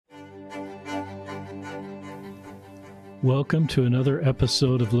Welcome to another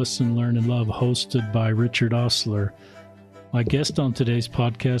episode of Listen, Learn, and Love, hosted by Richard Ostler. My guest on today's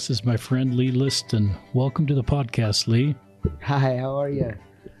podcast is my friend Lee Liston. Welcome to the podcast, Lee. Hi, how are you?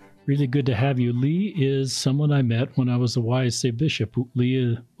 Really good to have you. Lee is someone I met when I was a YSA bishop.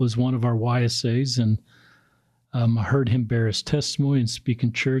 Lee was one of our YSAs, and I heard him bear his testimony and speak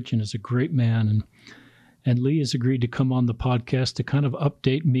in church, and is a great man. And Lee has agreed to come on the podcast to kind of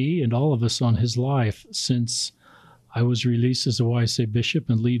update me and all of us on his life since I was released as a YSA bishop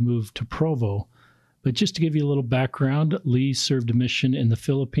and Lee moved to Provo. But just to give you a little background, Lee served a mission in the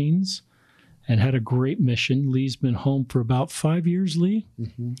Philippines and had a great mission. Lee's been home for about 5 years, Lee.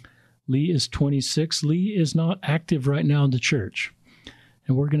 Mm-hmm. Lee is 26. Lee is not active right now in the church.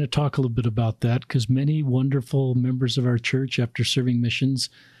 And we're going to talk a little bit about that because many wonderful members of our church, after serving missions,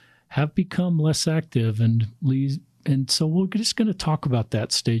 have become less active. And so we're just going to talk about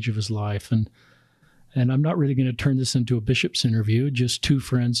that stage of his life. And I'm not really going to turn this into a bishop's interview, just two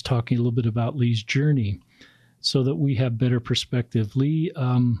friends talking a little bit about Lee's journey so that we have better perspective. Lee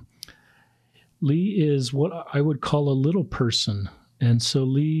is what I would call a little person. And so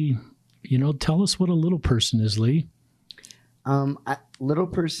Lee, tell us what a little person is, Lee. Little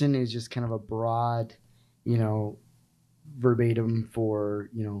person is just kind of a broad, verbatim for,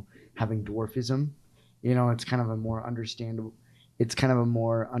 having dwarfism. It's kind of a more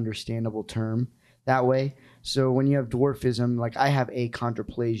understandable term that way. So when you have dwarfism, like I have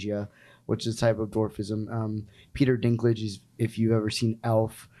achondroplasia, which is a type of dwarfism. Peter Dinklage is, if you've ever seen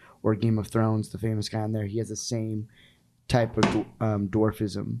Elf or Game of Thrones, the famous guy on there, he has the same type of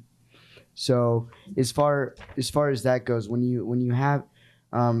dwarfism. So as far as that goes, when you have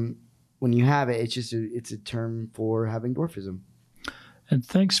it, it's a term for having dwarfism. And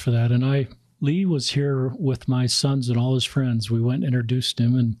thanks for that. And Lee was here with my sons and all his friends. We went and introduced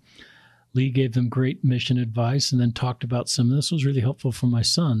him, and Lee gave them great mission advice and then talked about some of this. Was really helpful for my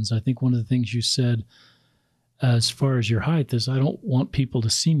sons. I think one of the things you said as far as your height is, I don't want people to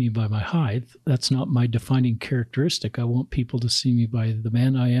see me by my height. That's not my defining characteristic. I want people to see me by the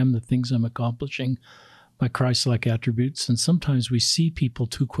man I am, the things I'm accomplishing, my Christ-like attributes. And sometimes we see people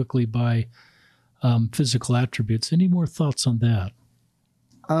too quickly by physical attributes. Any more thoughts on that?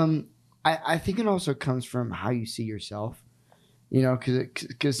 I think it also comes from how you see yourself.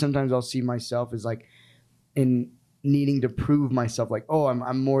 Because sometimes I'll see myself as like in needing to prove myself, like, oh,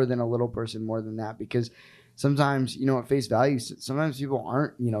 I'm more than a little person, more than that. Because sometimes, at face value, sometimes people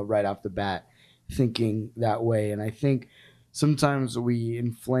aren't, right off the bat thinking that way. And I think sometimes we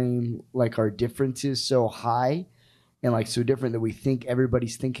inflame like our differences so high and like so different that we think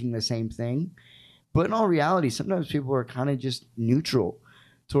everybody's thinking the same thing. But in all reality, sometimes people are kind of just neutral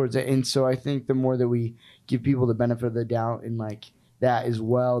towards it. And so I think the more that we give people the benefit of the doubt and like that as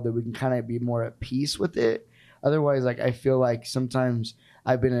well, that we can kind of be more at peace with it. Otherwise, like I feel like sometimes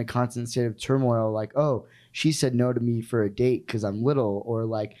I've been in a constant state of turmoil, like, oh, she said no to me for a date because I'm little, or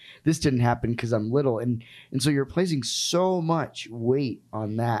like this didn't happen because I'm little. And so you're placing so much weight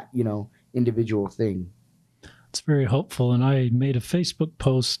on that, individual thing. It's very helpful. And I made a Facebook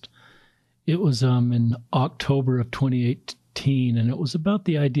post. It was in October of 2018. And it was about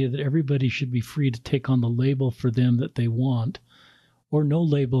the idea that everybody should be free to take on the label for them that they want, or no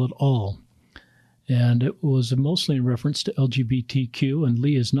label at all. And it was mostly in reference to LGBTQ, and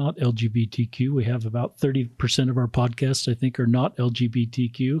Lee is not LGBTQ. We have about 30% of our podcasts, I think, are not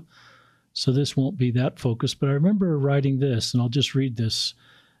LGBTQ. So this won't be that focused. But I remember writing this, and I'll just read this.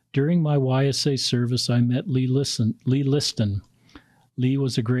 During my YSA service, I met Lee Liston. Lee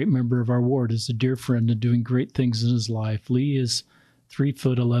was a great member of our ward, is a dear friend and doing great things in his life. Lee is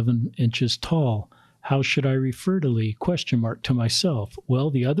 3'11" tall. How should I refer to Lee? ? To myself.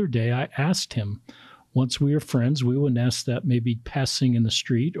 Well, the other day I asked him. Once we were friends, we wouldn't ask that maybe passing in the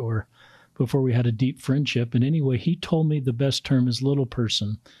street or before we had a deep friendship. And anyway, he told me the best term is little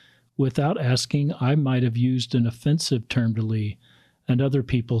person. Without asking, I might have used an offensive term to Lee and other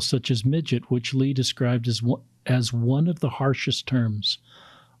people, such as midget, which Lee described as one of the harshest terms.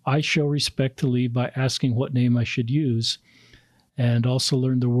 I show respect to Lee by asking what name I should use, and also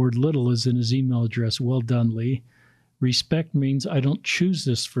learned the word little is in his email address. Well done, Lee. Respect means I don't choose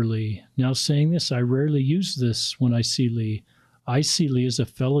this for Lee. Now saying this, I rarely use this when I see Lee. I see Lee as a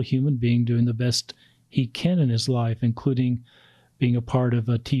fellow human being doing the best he can in his life, including being a part of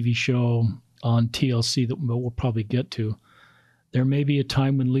a TV show on TLC that we'll probably get to. There may be a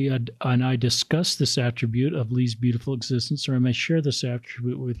time when Lee and I discuss this attribute of Lee's beautiful existence, or I may share this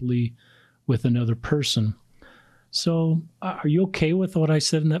attribute with Lee with another person. So are you okay with what I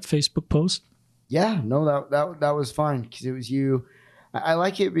said in that Facebook post? Yeah, no, that was fine because it was you. I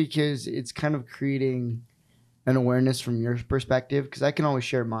like it because it's kind of creating an awareness from your perspective, because I can always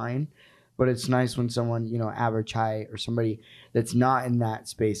share mine, but it's nice when someone, average height or somebody that's not in that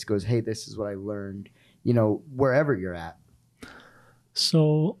space goes, hey, this is what I learned, wherever you're at.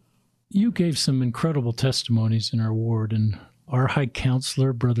 So you gave some incredible testimonies in our ward, and our high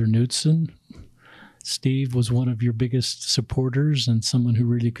counselor, Brother Knudsen, Steve, was one of your biggest supporters and someone who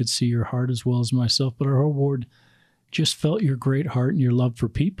really could see your heart as well as myself. But our whole ward just felt your great heart and your love for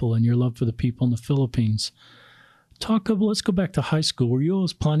people and your love for the people in the Philippines. Let's go back to high school. Were you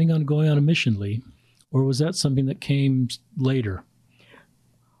always planning on going on a mission, Lee? Or was that something that came later?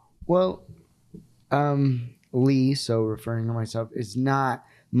 Well, Lee, so referring to myself, is not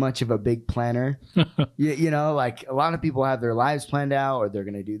much of a big planner. Like a lot of people have their lives planned out, or they're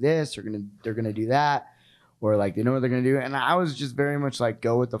going to do this, or they're going to do that, or like they know what they're going to do. And I was just very much like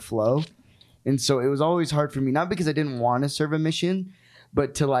go with the flow. And so it was always hard for me, not because I didn't want to serve a mission,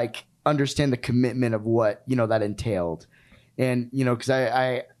 but to like understand the commitment of what, that entailed. And, because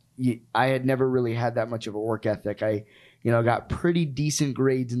I had never really had that much of a work ethic. I got pretty decent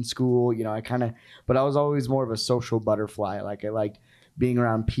grades in school, but I was always more of a social butterfly. Like I liked being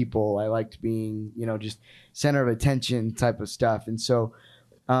around people. I liked being, just center of attention type of stuff. And so,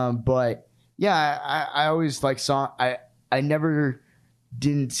 but yeah, I always like I never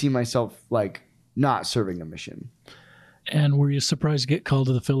didn't see myself like not serving a mission. And were you surprised to get called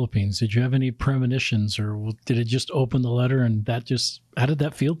to the Philippines? Did you have any premonitions, or did it just open the letter and how did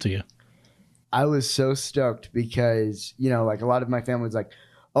that feel to you? I was so stoked because, like a lot of my family was like,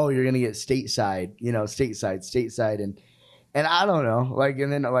 oh, you're going to get stateside. And I don't know, like,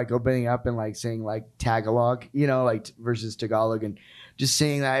 and then like opening up and like saying like Tagalog, like versus Tagalog, and just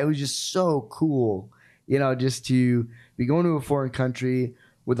saying that it was just so cool, just to be going to a foreign country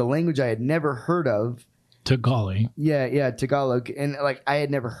with a language I had never heard of. Tagalog. Yeah, Tagalog. And like I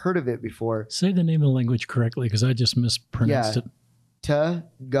had never heard of it before. Say the name of the language correctly because I just mispronounced it.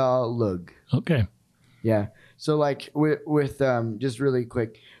 Tagalog. Okay. Yeah. So like with just really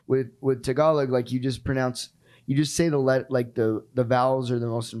quick with Tagalog, like you just say the vowels are the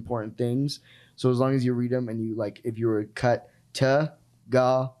most important things. So as long as you read them and you like, if you were cut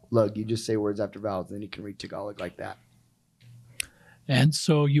Tagalog, you just say words after vowels, and then you can read Tagalog like that. And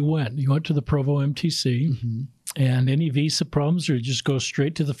so you went to the Provo MTC, mm-hmm. And any visa problems, or you just go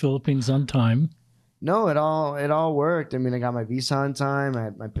straight to the Philippines on time? No, it all worked. I mean, I got my visa on time. I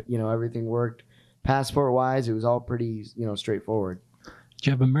had my, everything worked passport wise. It was all pretty, straightforward. Do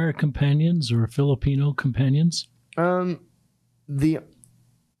you have American companions or Filipino companions? I'm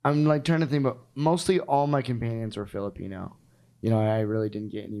like trying to think, but mostly all my companions were Filipino. I really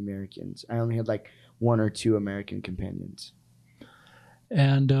didn't get any Americans. I only had like one or two American companions.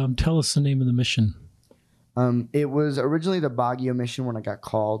 And tell us the name of the mission. It was originally the Baguio mission when I got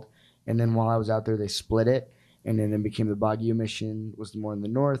called. And then while I was out there, they split it. And then it became the Baguio mission, was more in the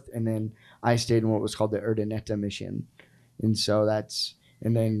north. And then I stayed in what was called the Urdaneta mission. And so that's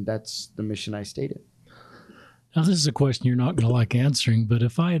the mission I stayed in. Now, this is a question you're not going to like answering, but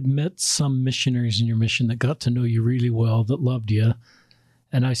if I had met some missionaries in your mission that got to know you really well, that loved you,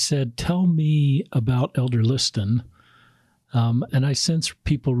 and I said, tell me about Elder Liston, and I sense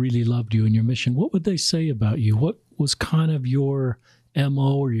people really loved you in your mission, what would they say about you? What was kind of your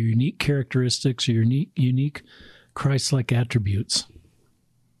MO or your unique characteristics or your unique Christ-like attributes?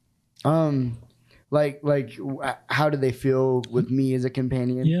 Like, how do they feel with me as a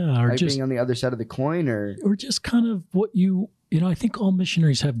companion? Yeah, or like just being on the other side of the coin, or just kind of what I think all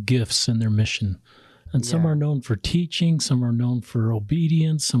missionaries have gifts in their mission, and some are known for teaching, some are known for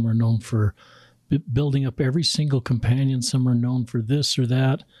obedience, some are known for building up every single companion, some are known for this or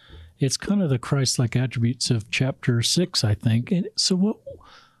that. It's kind of the Christ-like attributes of chapter 6, I think. And so,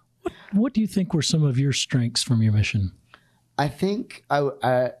 what do you think were some of your strengths from your mission? I think I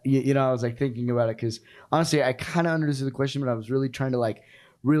was like thinking about it because honestly, I kind of understood the question, but I was really trying to like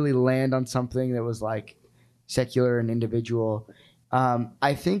really land on something that was like secular and individual.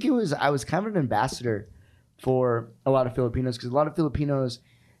 I think I was kind of an ambassador for a lot of Filipinos because a lot of Filipinos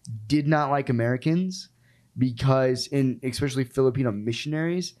did not like Americans especially Filipino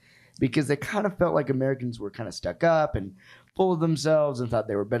missionaries, because they kind of felt like Americans were kind of stuck up and full of themselves and thought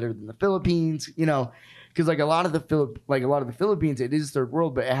they were better than the Philippines, because like a lot of the Philippines, it is third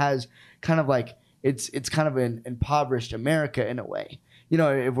world, but it has kind of like it's kind of an impoverished America in a way,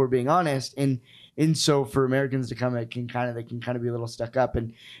 if we're being honest. And so for Americans to come, they can kind of be a little stuck up,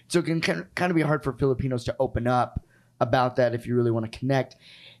 and so it can kind of be hard for Filipinos to open up about that if you really want to connect.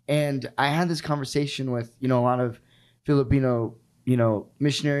 And I had this conversation with a lot of Filipino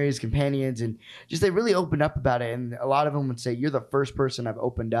missionaries, companions, and just they really opened up about it. And a lot of them would say, you're the first person I've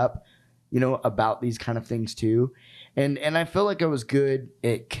opened up about these kind of things too. And I felt like I was good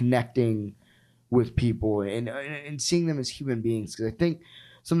at connecting with people and seeing them as human beings. Because I think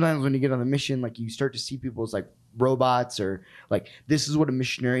sometimes when you get on the mission, like you start to see people as like robots, or like this is what a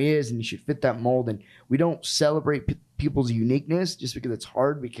missionary is and you should fit that mold. And we don't celebrate people's uniqueness just because it's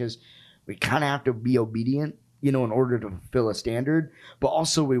hard, because we kind of have to be obedient, in order to fulfill a standard. But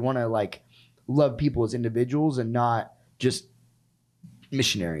also we want to like love people as individuals and not just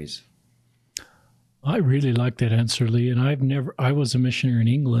missionaries. I really like that answer, Lee. And I was a missionary in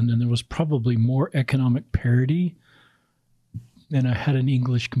England, and there was probably more economic parity. And I had an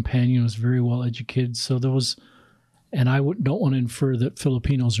English companion who was very well educated. So there was, and I don't want to infer that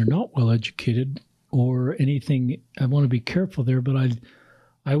Filipinos are not well educated or anything. I want to be careful there, but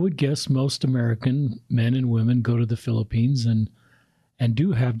I would guess most American men and women go to the Philippines and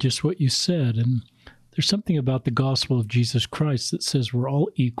do have just what you said. And there's something about the gospel of Jesus Christ that says we're all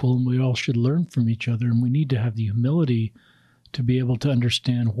equal and we all should learn from each other. And we need to have the humility to be able to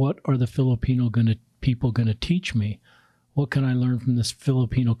understand, what are the Filipino people going to teach me? What can I learn from this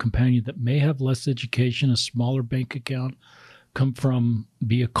Filipino companion that may have less education, a smaller bank account,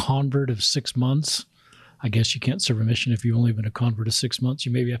 be a convert of 6 months? I guess you can't serve a mission if you've only been a convert of 6 months.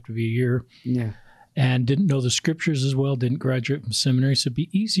 You maybe have to be a year. Yeah. And didn't know the scriptures as well, didn't graduate from seminary. So it'd be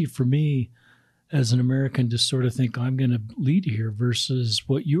easy for me as an American to sort of think I'm going to lead here, versus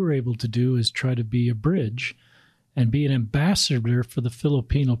what you were able to do is try to be a bridge and be an ambassador for the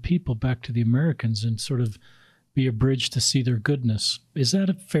Filipino people back to the Americans, and sort of be a bridge to see their goodness. Is that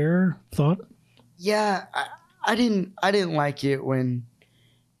a fair thought? Yeah, I didn't like it when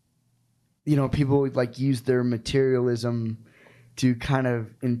people like use their materialism to kind of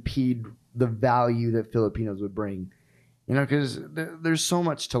impede the value that Filipinos would bring. Because there's so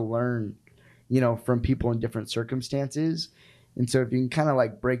much to learn, from people in different circumstances. And so if you can kind of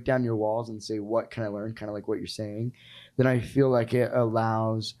like break down your walls and say, what can I learn? Kind of like what you're saying, then I feel like it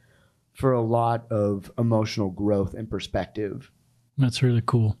allows for a lot of emotional growth and perspective. That's really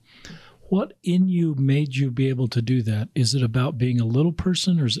cool. What in you made you be able to do that? Is it about being a little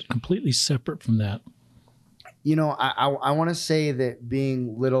person, or is it completely separate from that? I want to say that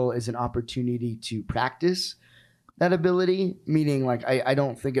being little is an opportunity to practice that ability, meaning like I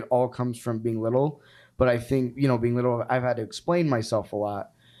don't think it all comes from being little, but I think, being little, I've had to explain myself a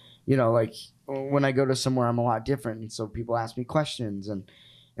lot. Like when I go to somewhere, I'm a lot different. And so people ask me questions and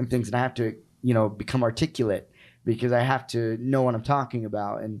things, and I have to, become articulate because I have to know what I'm talking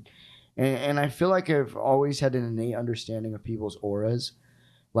about. And I feel like I've always had an innate understanding of people's auras,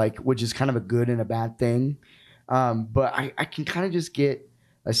 like, which is kind of a good and a bad thing. But I can kind of just get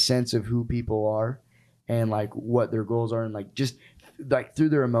a sense of who people are and like what their goals are, and like just like through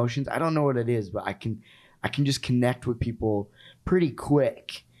their emotions. I don't know what it is, but I can just connect with people pretty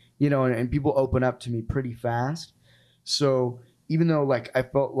quick, and people open up to me pretty fast. So even though like I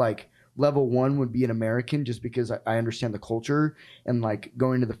felt like level 1 would be an American, just because I understand the culture, and like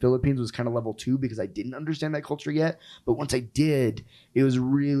going to the Philippines was kind of level 2 because I didn't understand that culture yet. But once I did, it was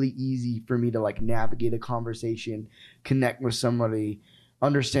really easy for me to like navigate a conversation, connect with somebody,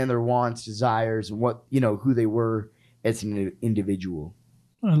 understand their wants, desires, and what, who they were as an individual.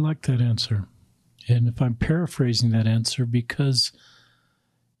 I like that answer. And if I'm paraphrasing that answer, because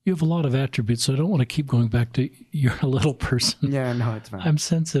you have a lot of attributes, so I don't want to keep going back to you're a little person. Yeah, no, it's fine. I'm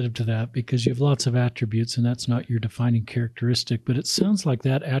sensitive to that because you have lots of attributes, and that's not your defining characteristic. But it sounds like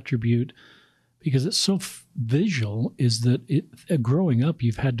that attribute, because it's so visual, is that growing up,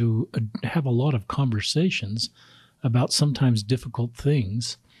 you've had to have a lot of conversations about sometimes difficult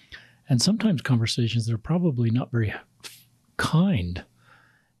things, and sometimes conversations that are probably not very kind.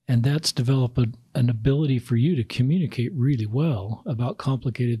 And that's developed an ability for you to communicate really well about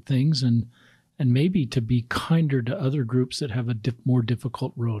complicated things, and maybe to be kinder to other groups that have a more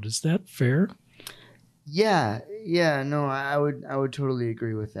difficult road. Is that fair? Yeah. No, I would totally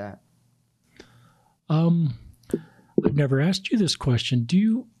agree with that. I've never asked you this question.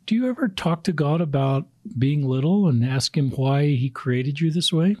 Do you ever talk to God about being little and ask him why he created you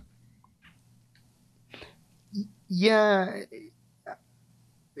this way? Yeah,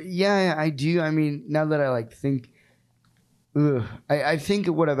 I do. I mean, now that I like think, I think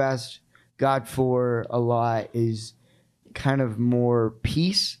what I've asked God for a lot is kind of more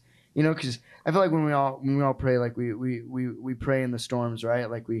peace, because I feel like when we all pray, like we pray in the storms, right?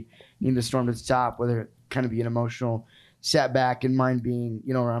 Like we need the storm to stop, whether it kind of be an emotional setback and mine being,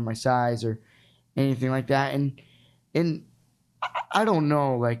 around my size or anything like that. And I don't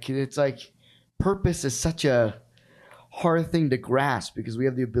know, like it's like purpose is such a hard thing to grasp because we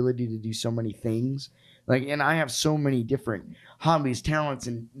have the ability to do so many things, Like, and I have so many different hobbies, talents,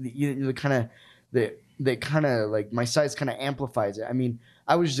 and the kind of that kind of like my size kind of amplifies it. I mean,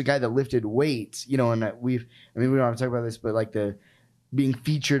 I was just a guy that lifted weights, and we don't have to talk about this, but like the being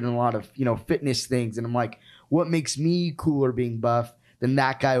featured in a lot of, fitness things. And I'm like, what makes me cooler being buff than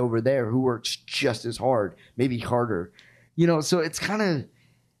that guy over there who works just as hard, maybe harder, so it's kind of,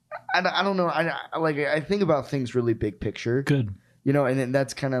 I don't know. I think about things really big picture. Good. And then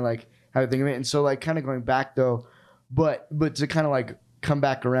that's kind of like how I think of it. And so like kind of going back though, but to kind of like come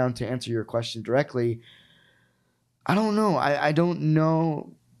back around to answer your question directly, I don't know. I don't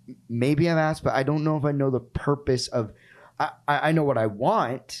know. Maybe I've asked, but I don't know if I know the purpose of, I know what I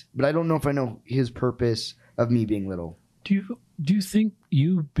want, but I don't know if I know his purpose of me being little. Do you think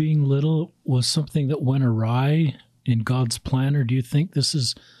you being little was something that went awry in God's plan, or do you think this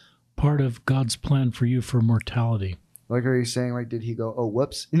is part of God's plan for you for mortality? Like, are you saying, like, did he go, oh,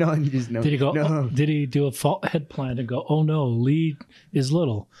 whoops? And you just know. Did he go, no. Did he do a fault head plan and go, oh no, Lee is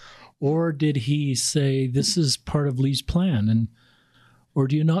little? Or did he say, this is part of Lee's plan? Or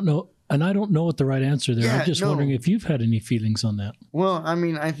do you not know? And I don't know what the right answer there. I'm just wondering if you've had any feelings on that. Well, I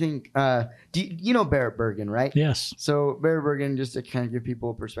mean, I think, you know Barrett Bergen, right? Yes. So Barrett Bergen, just to kind of give people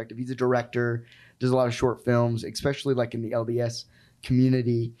a perspective, he's a director, does a lot of short films, especially like in the LDS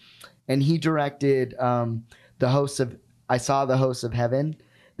community. And he directed the host of, I Saw the Hosts of Heaven,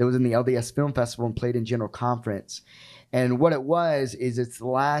 that was in the LDS Film Festival and played in General Conference. And what it was is it's the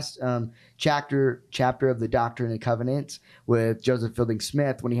last chapter of the Doctrine and Covenants with Joseph Fielding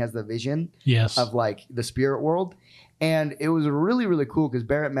Smith when he has the vision of like the spirit world. And it was really, really cool because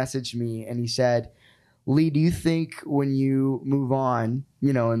Barrett messaged me and he said, Lee, do you think when you move on,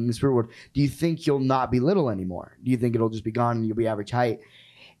 in the spirit world, do you think you'll not be little anymore? Do you think it'll just be gone and you'll be average height?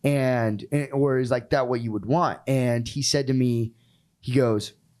 Or is like that what you would want? And he said to me, he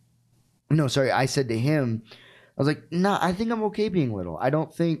goes, no, sorry. I said to him, I was like, nah, I think I'm okay being little. I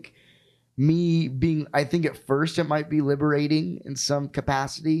don't think I think at first it might be liberating in some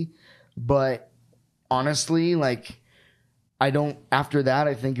capacity, but honestly, like after that,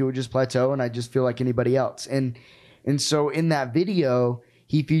 I think it would just plateau and I just feel like anybody else. And so in that video,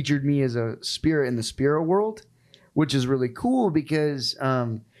 he featured me as a spirit in the spirit world, which is really cool because,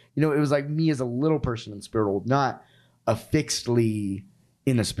 it was like me as a little person in the spirit world, not a fixedly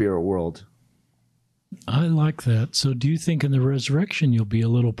in the spirit world. I like that. So do you think in the resurrection you'll be a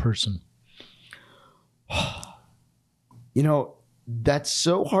little person? That's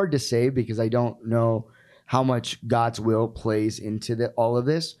so hard to say because I don't know how much God's will plays into all of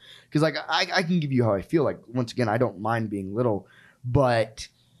this. Because like I can give you how I feel. Like once again, I don't mind being little, but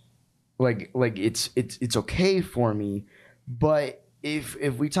like it's okay for me. But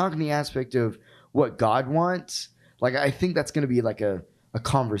if we talk in the aspect of what God wants, like I think that's going to be like a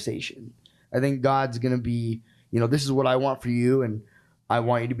conversation. I think God's going to be, this is what I want for you, and I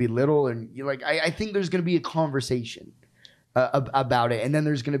want you to be little. And I think there's going to be a conversation about it, and then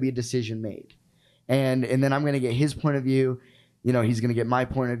there's going to be a decision made. And then I'm going to get his point of view. He's going to get my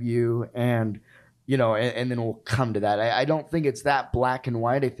point of view, and then we'll come to that. I don't think it's that black and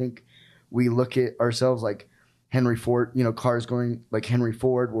white. I think we look at ourselves like Henry Ford, cars going like Henry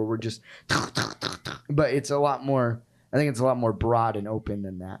Ford, where we're just, but it's a lot more. I think it's a lot more broad and open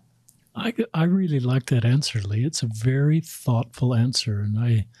than that. I really like that answer, Lee. It's a very thoughtful answer.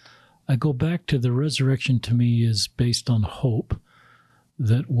 And I go back to the resurrection to me is based on hope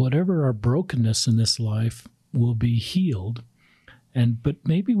that whatever our brokenness in this life will be healed. But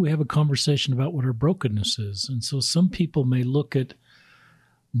maybe we have a conversation about what our brokenness is. And so some people may look at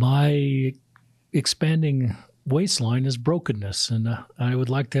my expanding waistline as brokenness. And I would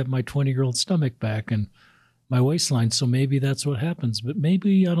like to have my 20-year-old stomach back and my waistline. So maybe that's what happens. But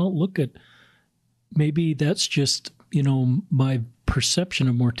maybe I don't look at, maybe that's just, my perception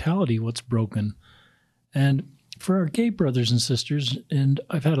of mortality, what's broken. And for our gay brothers and sisters, and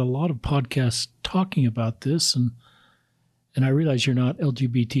I've had a lot of podcasts talking about this, and I realize you're not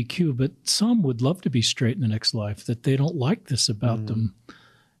LGBTQ, but some would love to be straight in the next life, that they don't like this about them.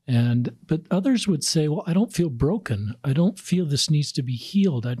 But others would say, well, I don't feel broken. I don't feel this needs to be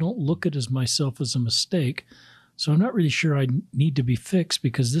healed. I don't look at myself as a mistake. So I'm not really sure I need to be fixed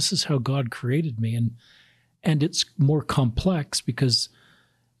because this is how God created me. And it's more complex because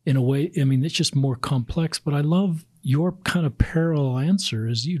in a way, it's just more complex. But I love your kind of parallel answer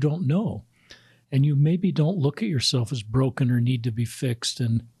is you don't know. And you maybe don't look at yourself as broken or need to be fixed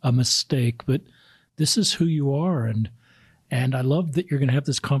and a mistake, but this is who you are. And I love that you're going to have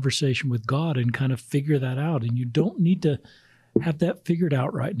this conversation with God and kind of figure that out. And you don't need to have that figured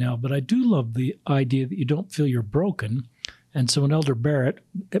out right now. But I do love the idea that you don't feel you're broken. And so when Elder Barrett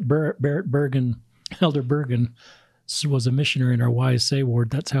Bergen Elder Bergen was a missionary in our YSA ward.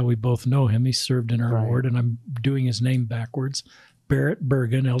 That's how we both know him. He served in our ward, and I'm doing his name backwards. Barrett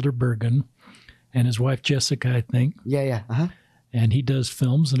Bergen, Elder Bergen, and his wife Jessica, I think. Yeah. Uh-huh. And he does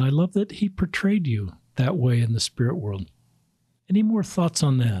films, and I love that he portrayed you that way in the spirit world. Any more thoughts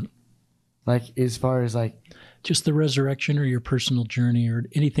on that? Like, as far as like just the resurrection or your personal journey or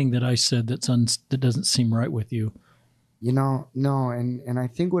anything that I said that doesn't seem right with you? No, and I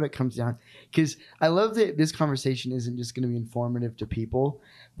think what it comes down, because I love that this conversation isn't just going to be informative to people,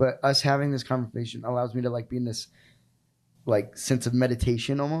 but us having this conversation allows me to like be in this like sense of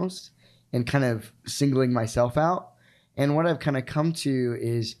meditation almost, and kind of singling myself out. And what I've kind of come to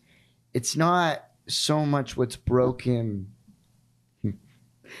is it's not so much what's broken,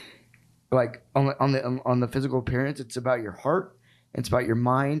 like on the physical appearance. It's about your heart, it's about your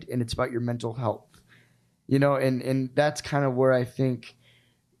mind, and it's about your mental health. And that's kind of where I think,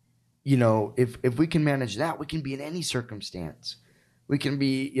 if we can manage that, we can be in any circumstance. We can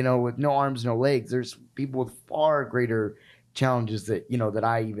be, with no arms, no legs. There's people with far greater challenges that, that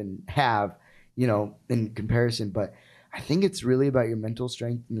I even have, in comparison. But I think it's really about your mental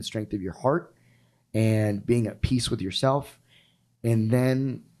strength and the strength of your heart and being at peace with yourself. And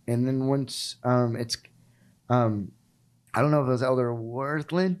then once it's, I don't know if it was Elder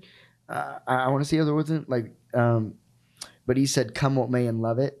Worthland. I want to see Elder Worthland, but he said, "Come what may and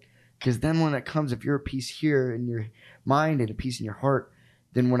love it." Because then when it comes, if you're at peace here in your mind and a peace in your heart,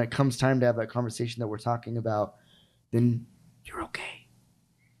 then when it comes time to have that conversation that we're talking about, then you're okay.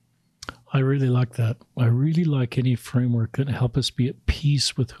 I really like that. I really like any framework that help us be at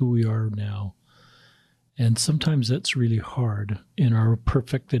peace with who we are now. And sometimes that's really hard in our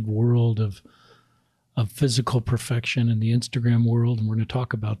perfected world of physical perfection in the Instagram world. And we're going to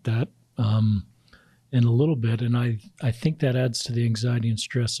talk about that in a little bit. And I think that adds to the anxiety and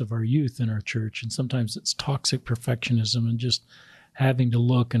stress of our youth in our church. And sometimes it's toxic perfectionism and just having to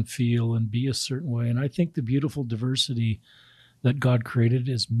look and feel and be a certain way. And I think the beautiful diversity that God created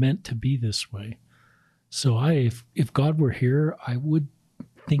is meant to be this way. So if God were here, I would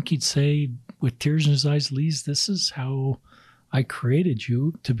think he'd say with tears in his eyes, Lise, this is how I created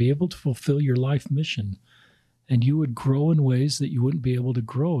you to be able to fulfill your life mission. And you would grow in ways that you wouldn't be able to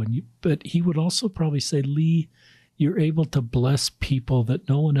grow. But he would also probably say, Lee, you're able to bless people that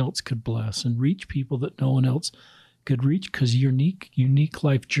no one else could bless and reach people that no one else could reach because your unique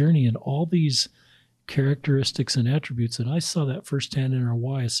life journey and all these characteristics and attributes. And I saw that firsthand in our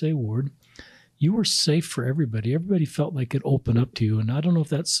YSA ward. You were safe for everybody. Everybody felt like it opened up to you. And I don't know if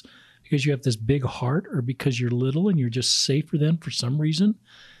that's because you have this big heart or because you're little and you're just safe for them for some reason,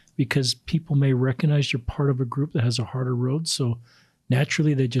 because people may recognize you're part of a group that has a harder road. So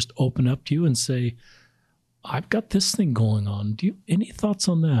naturally they just open up to you and say, I've got this thing going on. Any thoughts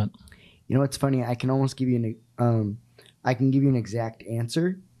on that? It's funny. I can almost give you an exact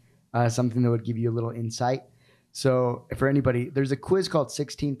answer, something that would give you a little insight. So for anybody, there's a quiz called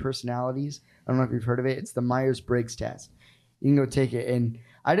 16 Personalities. I don't know if you've heard of it. It's the Myers-Briggs test. You can go take it, and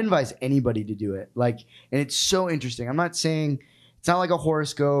I'd advise anybody to do it. And it's so interesting. I'm not saying it's not like a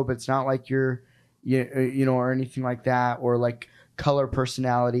horoscope. It's not like or anything like that, or like color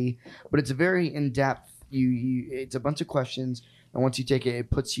personality. But it's a very in depth. It's a bunch of questions, and once you take it, it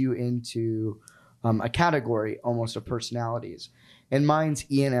puts you into a category almost of personalities. And mine's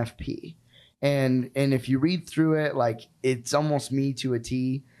ENFP. And if you read through it, it's almost me to a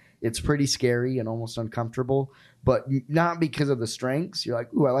T. It's pretty scary and almost uncomfortable, but not because of the strengths. You're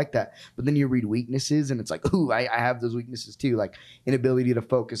like, ooh, I like that. But then you read weaknesses and it's like, ooh, I have those weaknesses too, like inability to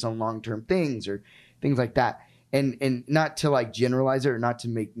focus on long-term things or things like that. And not to generalize it or not to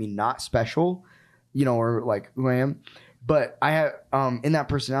make me not special, or like who I am. But I have, in that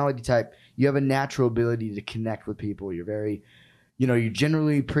personality type, you have a natural ability to connect with people. You're very, you're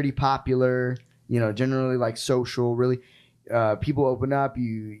generally pretty popular, generally social, really. People open up.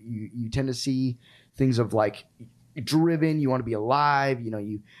 You tend to see things of driven. You want to be alive.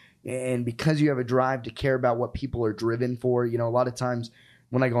 And because you have a drive to care about what people are driven for. A lot of times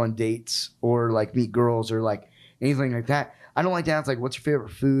when I go on dates or meet girls or anything like that, I don't like to ask what's your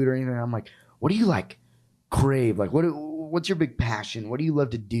favorite food or anything. I'm like, what do you crave? What's your big passion? What do you love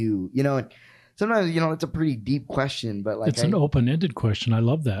to do? And sometimes it's a pretty deep question, but it's an open-ended question. I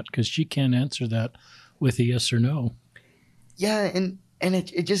love that because she can't answer that with a yes or no. Yeah, and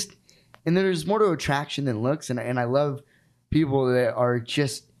it just, and there's more to attraction than looks, and I love people that are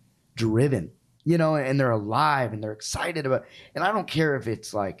just driven, and they're alive and they're excited about, and I don't care if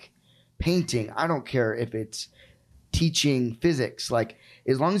it's painting, I don't care if it's teaching physics,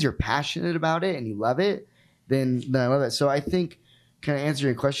 as long as you're passionate about it and you love it, then I love it. So I think, kind of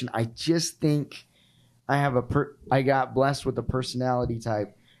answering your question, I just think I got blessed with a personality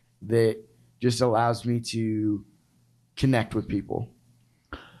type that just allows me to connect with people.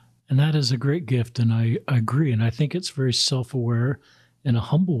 And that is a great gift, and I agree. And I think it's very self-aware in a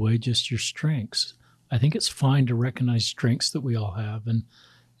humble way, just your strengths. I think it's fine to recognize strengths that we all have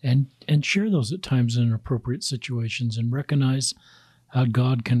and share those at times in appropriate situations and recognize how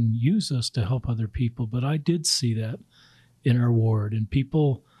God can use us to help other people. But I did see that in our ward, and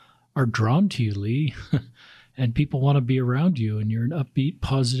people are drawn to you, Lee, and people want to be around you, and you're an upbeat,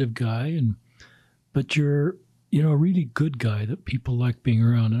 positive guy, but you're a really good guy that people like being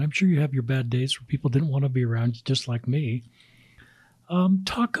around. And I'm sure you have your bad days where people didn't want to be around you, just like me.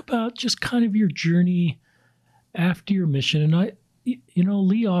 Talk about just kind of your journey after your mission. And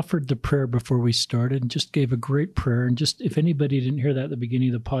Lee offered the prayer before we started and just gave a great prayer. And just if anybody didn't hear that at the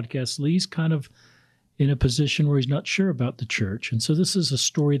beginning of the podcast, Lee's kind of in a position where he's not sure about the church. And so this is a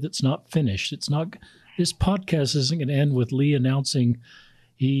story that's not finished. This podcast isn't going to end with Lee announcing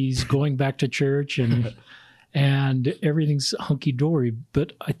he's going back to church and everything's hunky-dory.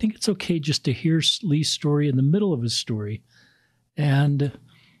 But I think it's okay just to hear Lee's story in the middle of his story. And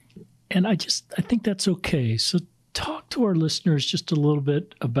I think that's okay. So talk to our listeners just a little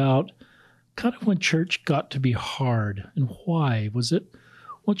bit about kind of when church got to be hard and why. Was it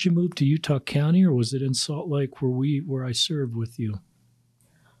once you moved to Utah County, or was it in Salt Lake where I served with you?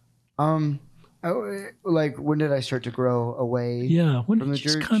 Like, when did I start to grow away? Yeah, when from it the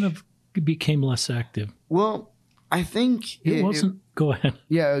just church? kind of became less active. Well, I think It wasn't. Go ahead.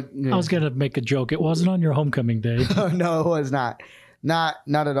 Yeah, I was going to make a joke. It wasn't on your homecoming day. No, it was not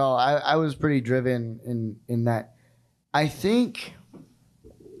at all. I was pretty driven in that. I think,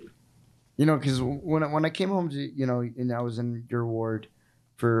 because when I came home to, and I was in your ward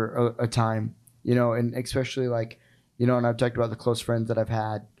for a time, and especially and I've talked about the close friends that I've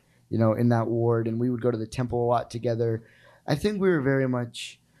had, in that ward, and we would go to the temple a lot together. I think we were very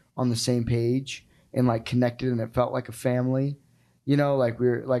much on the same page and connected, and it felt like a family, and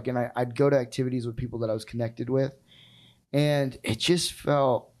I'd go to activities with people that I was connected with, and it just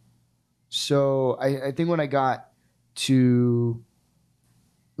felt so. I think when I got to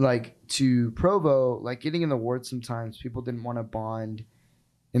Provo, getting in the ward, sometimes people didn't want to bond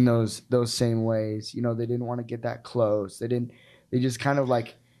in those same ways. They didn't want to get that close. They just kind of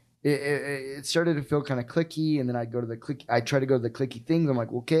it started to feel kind of cliquey, and then I'd try to go to the cliquey things. I'm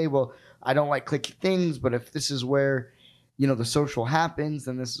like, okay, well, I don't like cliquey things, but if this is where, the social happens,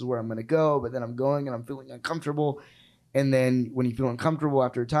 then this is where I'm going to go. But then I'm going and I'm feeling uncomfortable. And then when you feel uncomfortable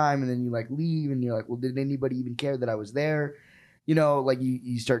after a time, and then you leave, and you're like, well, did anybody even care that I was there?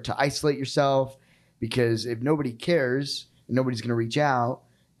 You start to isolate yourself, because if nobody cares and nobody's going to reach out,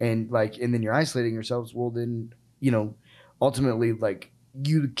 and then you're isolating yourselves, well, then, ultimately,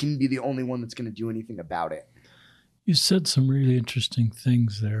 you can be the only one that's going to do anything about it. You said some really interesting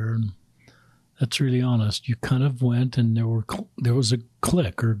things there, and that's really honest. You kind of went, and there was a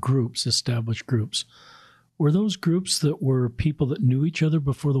clique or groups, established groups. Were those groups that were people that knew each other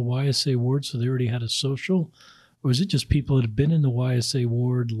before the YSA ward, so they already had a social? Or was it just people that had been in the YSA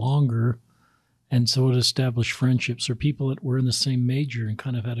ward longer, and so it established friendships, or people that were in the same major and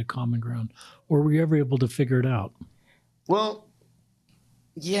kind of had a common ground? Or were you ever able to figure it out? Well,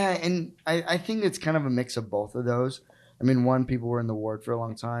 yeah, and I think it's kind of a mix of both of those. I mean, one, people were in the ward for a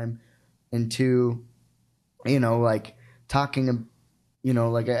long time, and two, talking,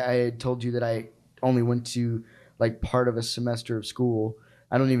 I had told you that I only went to part of a semester of school.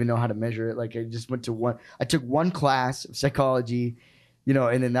 I don't even know how to measure it. I just went to I took one class of psychology,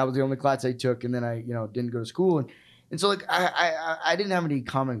 and then that was the only class I took, and then I, didn't go to school. And so I didn't have any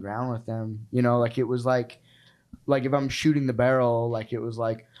common ground with them, it was if I'm shooting the barrel, it was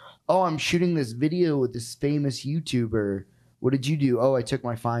oh, I'm shooting this video with this famous YouTuber. What did you do? Oh, I took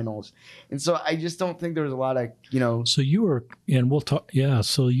my finals. And so I just don't think there was a lot of, So you were, and we'll talk, yeah,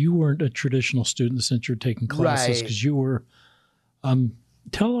 so you weren't a traditional student since you're taking classes, because you were,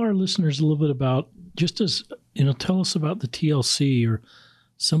 tell our listeners a little bit about, just as, tell us about the TLC or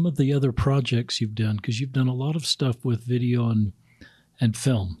some of the other projects you've done, because you've done a lot of stuff with video and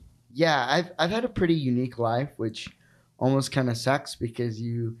film. Yeah, I've had a pretty unique life, which almost kind of sucks, because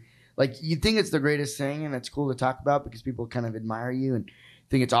you think it's the greatest thing, and it's cool to talk about because people kind of admire you and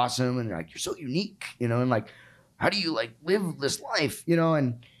think it's awesome, and they're you're so unique, and how do you live this life,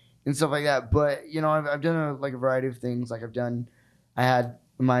 and stuff like that. But I've done a variety of things. I had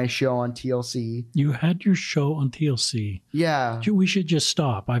my show on TLC. You had your show on TLC. Yeah. We should just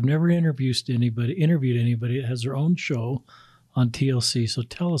stop. I've never interviewed anybody that has their own show on TLC. So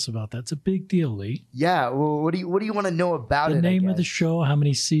tell us about that. It's a big deal, Lee. Yeah. Well, what do you want to know about it? The name of the show, how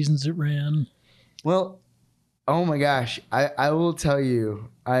many seasons it ran? Well, oh my gosh, I will tell you,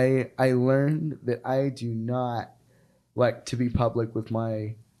 I learned that I do not like to be public with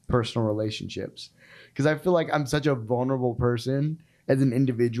my personal relationships because I feel like I'm such a vulnerable person as an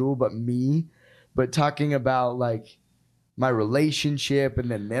individual, but talking about like my relationship and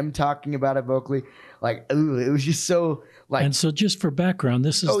then them talking about it vocally, like, ooh, it was just so like. And so, just for background,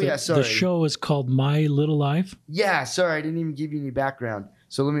 this is the show is called My Little Life. Yeah, sorry, I didn't even give you any background.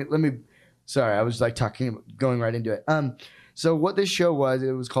 So let me. Sorry, I was like going right into it. So what this show was,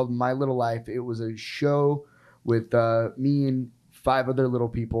 it was called My Little Life. It was a show with me and 5 other little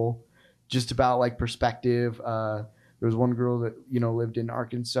people, just about like perspective. There was one girl that lived in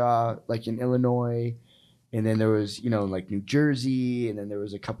Arkansas, like in Illinois, and then there was like New Jersey, and then there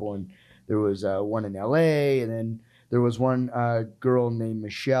was a couple in there was one in LA, and then there was one girl named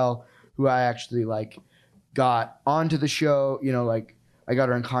Michelle who I actually like got onto the show. Like I got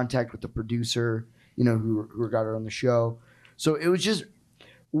her in contact with the producer, who got her on the show. So it was just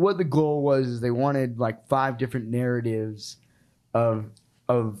what the goal was is they wanted like 5 different narratives of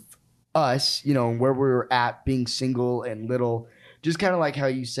us, where we were at being single and little, just kind of like how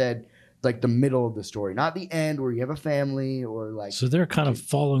you said, like the middle of the story, not the end where you have a family or like. So they're kind of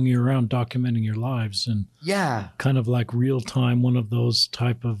following you around, documenting your lives, and yeah, kind of like real time, one of those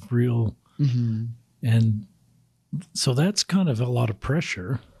type of real, and so that's kind of a lot of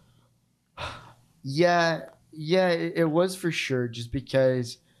pressure. Yeah, it was for sure. Just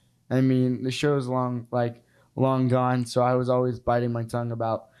because, I mean, the show is long gone, so I was always biting my tongue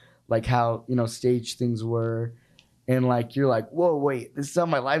about like how staged things were. And like you're like, whoa, wait, this is how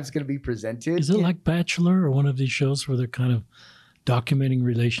my life's gonna be presented. Is it like Bachelor or one of these shows where they're kind of documenting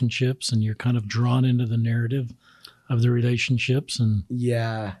relationships and you're kind of drawn into the narrative of the relationships? And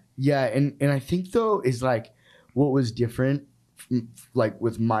yeah, and I think though is like what was different, like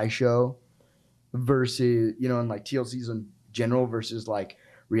with my show versus and like TLC's in general versus like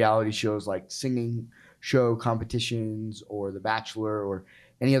reality shows like singing show competitions or The Bachelor or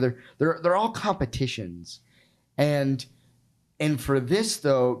any other. They're all competitions. And for this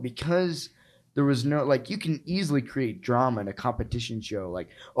though, because there was no like you can easily create drama in a competition show, like,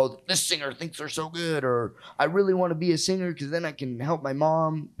 oh, this singer thinks they're so good, or I really want to be a singer because then I can help my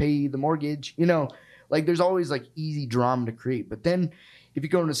mom pay the mortgage. Like there's always like easy drama to create. But then if you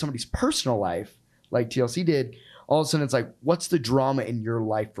go into somebody's personal life, like TLC did, all of a sudden it's like, what's the drama in your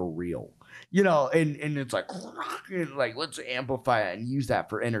life for real? And it's like let's amplify it and use that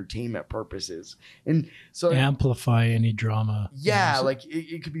for entertainment purposes. And so amplify any drama. Yeah, like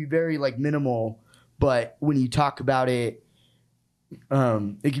it could be very like minimal, but when you talk about it,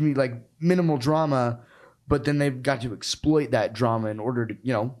 it can be like minimal drama, but then they've got to exploit that drama in order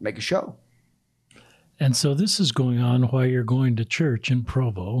to, make a show. And so this is going on while you're going to church in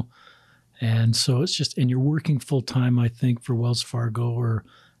Provo. And so it's just, and you're working full time, I think, for Wells Fargo, or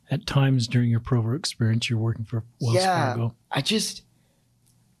at times during your Provo experience, you're working for Wells Fargo.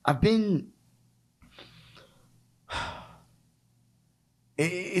 I've been,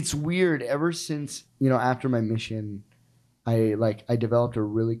 it's weird ever since, after my mission, I developed a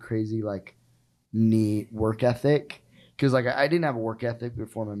really crazy, like neat work ethic. Cause like I didn't have a work ethic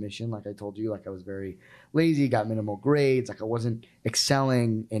before my mission. Like I told you, like I was very lazy, got minimal grades. Like I wasn't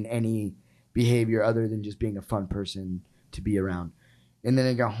excelling in any behavior other than just being a fun person to be around. And then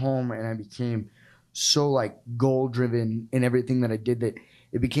I got home and I became so like goal driven in everything that I did that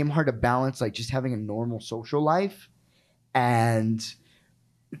it became hard to balance like just having a normal social life and,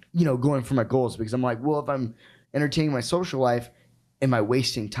 going for my goals, because I'm like, well, if I'm entertaining my social life, am I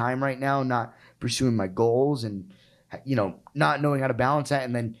wasting time right now not pursuing my goals and, not knowing how to balance that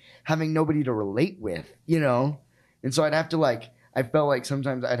and then having nobody to relate with, And so I'd have to I felt like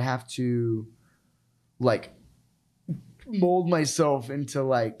sometimes I'd have to mold myself into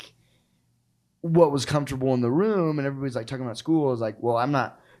like what was comfortable in the room, and everybody's like talking about school. I was like, well, I'm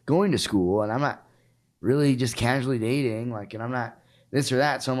not going to school and I'm not really just casually dating, and I'm not this or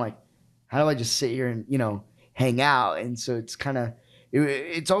that. So I'm like, how do I just sit here and, hang out? And so it's kind of,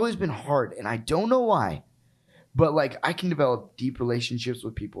 it's always been hard, and I don't know why, but I can develop deep relationships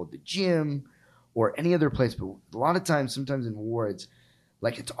with people at the gym or any other place. But a lot of times, sometimes in war, it's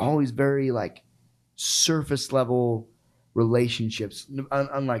always very surface level relationships,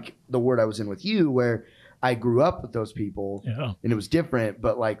 unlike the ward I was in with you, where I grew up with those people, and it was different.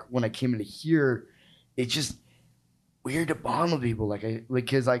 But when I came into here, it's just weird to bond with people.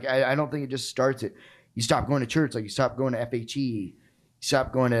 Because I don't think it just starts at you stop going to church, you stop going to FHE, you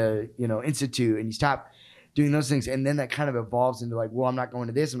stop going to Institute, and you stop doing those things, and then that kind of evolves into well, I'm not going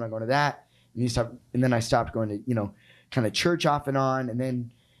to this, I'm not going to that, and then I stopped going to kind of church off and on, and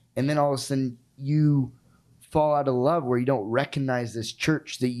then all of a sudden you fall out of love where you don't recognize this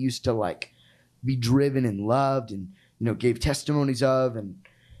church that you used to like be driven and loved and, you know, gave testimonies of, and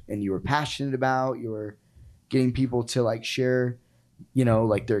you were passionate about. You were getting people to like share, you know,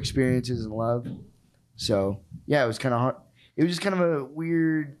 like their experiences and love. So yeah, it was kind of hard. It was just kind of a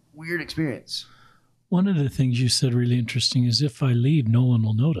weird experience. One of the things you said really interesting is, if I leave, no one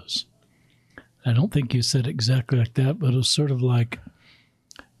will notice. I don't think you said exactly like that, but it was sort of like,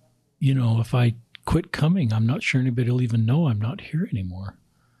 you know, if I quit coming, I'm not sure anybody will even know I'm not here anymore.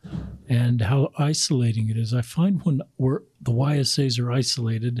 And how isolating it is. I find when the YSAs are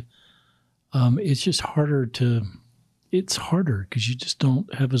isolated, it's just harder because you just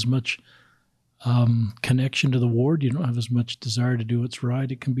don't have as much connection to the ward. You don't have as much desire to do what's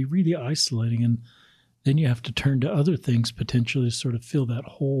right. It can be really isolating. And then you have to turn to other things potentially to sort of fill that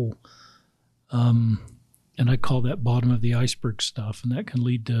hole. And I call that bottom of the iceberg stuff. And that can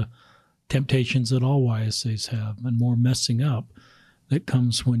lead to temptations that all YSAs have, and more messing up that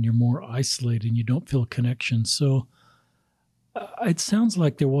comes when you're more isolated and you don't feel connection. So it sounds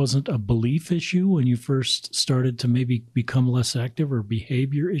like there wasn't a belief issue when you first started to maybe become less active, or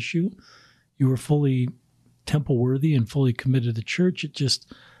behavior issue. You were fully temple worthy and fully committed to the church. It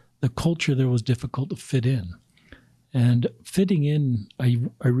just, the culture there was difficult to fit in. And fitting in, I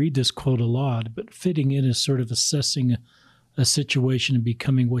read this quote a lot, but fitting in is sort of assessing a situation and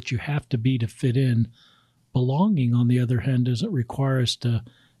becoming what you have to be to fit in. Belonging, on the other hand, doesn't require us to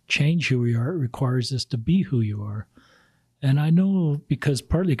change who we are. It requires us to be who you are. And I know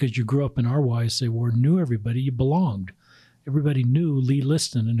partly because you grew up in our YSA ward, knew everybody, you belonged. Everybody knew Lee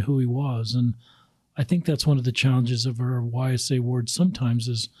Liston and who he was. And I think that's one of the challenges of our YSA ward sometimes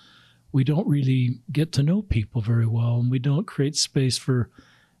is we don't really get to know people very well, and we don't create space for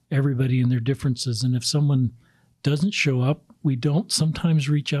everybody and their differences. And if someone doesn't show up, we don't sometimes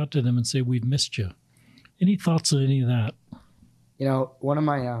reach out to them and say, we've missed you. Any thoughts on any of that? You know, one of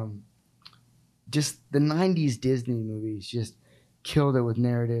my, just the 90s Disney movies just killed it with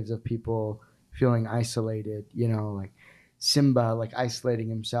narratives of people feeling isolated, you know, like Simba, like isolating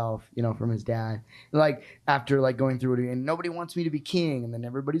himself, you know, from his dad. Like after like going through it, and nobody wants me to be king, and then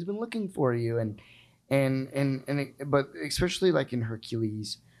everybody's been looking for you. But especially like in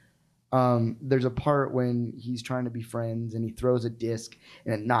Hercules, there's a part when he's trying to be friends and he throws a disc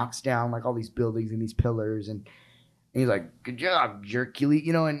and it knocks down like all these buildings and these pillars, and he's like, good job, Hercules,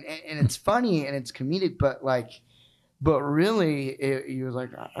 you know, and it's funny and it's comedic, but really he was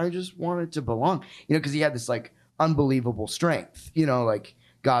like, I just wanted to belong, you know, because he had this like unbelievable strength, you know, like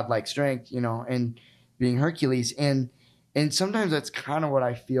godlike strength, you know, and being Hercules. And sometimes that's kind of what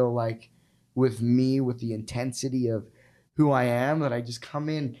I feel like with me, with the intensity of who I am, that I just come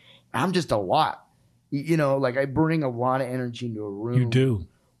in, I'm just a lot, you know, like I bring a lot of energy into a room. You do.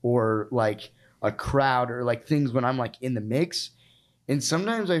 Or like a crowd, or like things when I'm like in the mix. And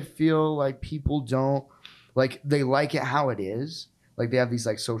sometimes I feel like people don't, like they like it how it is. Like they have these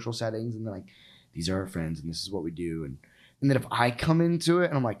like social settings and they're like, these are our friends and this is what we do. And then if I come into it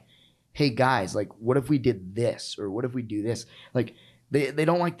and I'm like, hey guys, like what if we did this? Or what if we do this? Like they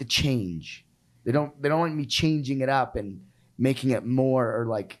don't like the change. They don't like me changing it up and making it more, or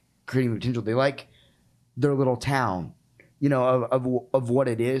like creating the potential. They like their little town, you know, of what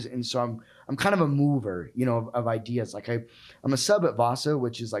it is. And so I'm kind of a mover, you know, of ideas. Like I'm a sub at Vasa,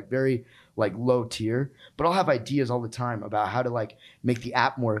 which is like very like low tier, but I'll have ideas all the time about how to like make the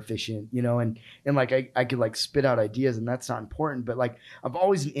app more efficient, you know, and like I could like spit out ideas, and that's not important, but like I'm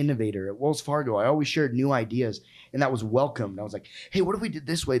always an innovator. At Wells Fargo, I always shared new ideas, and that was welcomed. I was like, hey, what if we did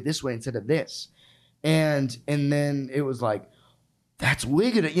this way instead of this? And then it was like, that's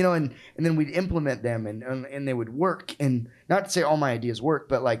wicked, you know, and then we'd implement them and they would work. And not to say all my ideas work,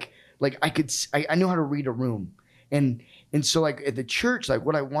 but like I knew how to read a room. And so like at the church, like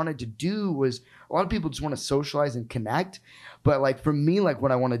what I wanted to do was, a lot of people just want to socialize and connect. But like for me, like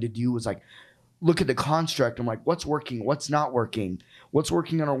what I wanted to do was like, look at the construct. I'm like, what's working? What's not working? What's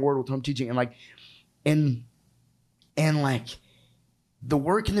working on our word with home teaching? And like, and like the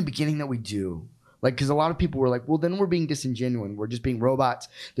work in the beginning that we do, like, because a lot of people were like, well, then we're being disingenuous. We're just being robots.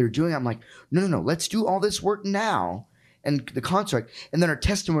 They're doing it. I'm like, no. Let's do all this work now. And the construct. And then our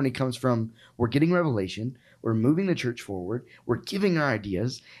testimony comes from, we're getting revelation. We're moving the church forward. We're giving our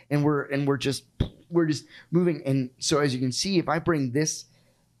ideas. And we're just moving. And so as you can see, if I bring this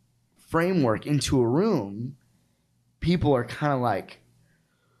framework into a room, people are kind of like,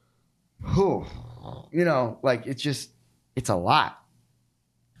 oh, you know, like it's a lot.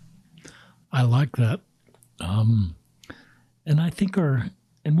 I like that. And I think and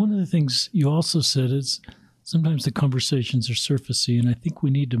one of the things you also said is sometimes the conversations are surfacey, and I think we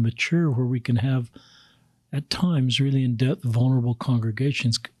need to mature where we can have, at times, really in-depth, vulnerable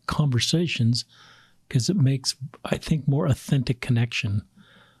conversations, because it makes, I think, more authentic connection.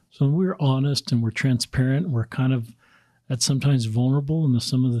 So when we're honest and we're transparent, and we're kind of sometimes vulnerable in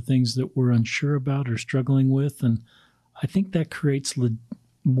some of the things that we're unsure about or struggling with, and I think that creates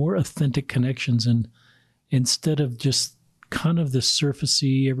more authentic connections, and instead of just kind of this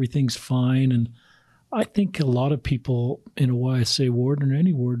surfacey, everything's fine. And I think a lot of people in a YSA ward or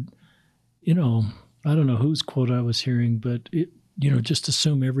any ward, I don't know whose quote I was hearing, but just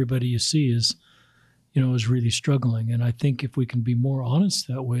assume everybody you see is really struggling. And I think if we can be more honest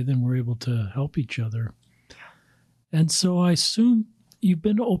that way, then we're able to help each other. And so I assume you've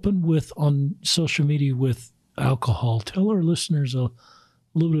been open on social media with alcohol. Tell our listeners a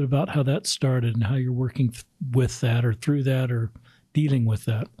little bit about how that started and how you're working with that or through that or dealing with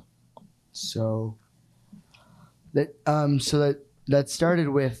that. So that started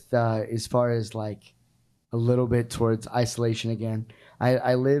with as far as like a little bit towards isolation again.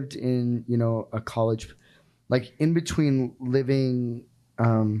 I lived in a college, like in between living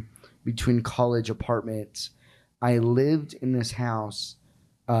between college apartments. I lived in this house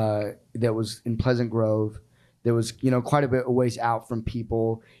that was in Pleasant Grove. There was, quite a bit of ways out from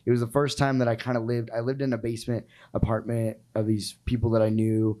people. It was the first time that I lived in a basement apartment of these people that I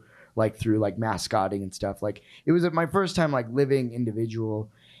knew, like through like mascotting and stuff. Like it was my first time like living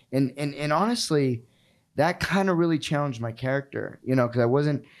individual. And honestly, that kind of really challenged my character, because I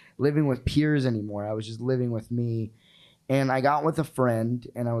wasn't living with peers anymore. I was just living with me. And I got with a friend,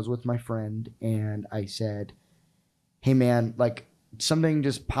 and I was with my friend, and I said, hey man, like something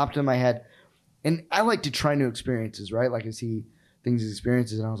just popped in my head. And I like to try new experiences, right? Like I see things as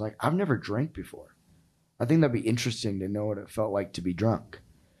experiences, and I was like, I've never drank before. I think that'd be interesting to know what it felt like to be drunk.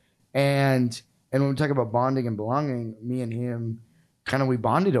 And when we talk about bonding and belonging, me and him we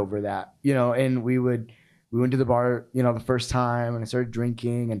bonded over that, and we went to the bar, the first time, and I started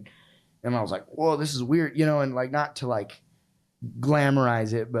drinking, and I was like, whoa, this is weird, and like not to like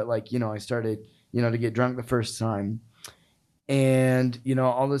glamorize it, but like, I started, to get drunk the first time. And,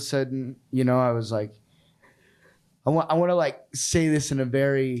 all of a sudden, I was like, I want to like say this in a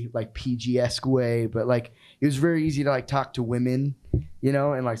very like PG-esque way, but like it was very easy to like talk to women,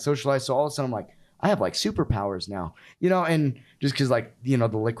 and like socialize. So all of a sudden I'm like, I have like superpowers now, and just because like, the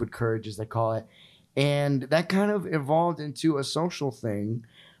liquid courage as they call it. And that kind of evolved into a social thing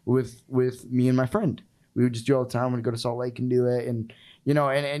with me and my friend. We would just do it all the time. We'd go to Salt Lake and do it. And,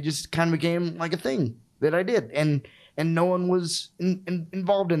 and just kind of became like a thing that I did. And no one was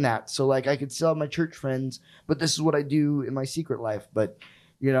involved in that. So like I could still have my church friends, but this is what I do in my secret life. But,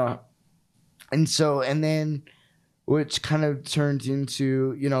 and then which kind of turned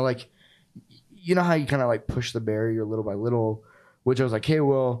into, like, how you kind of like push the barrier little by little, which I was like, hey,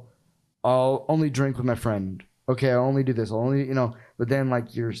 well, I'll only drink with my friend. Okay, I'll only do this. I'll only, but then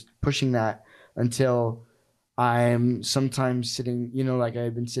like you're pushing that until I'm sometimes sitting, like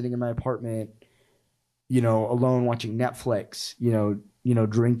I've been sitting in my apartment, alone watching Netflix,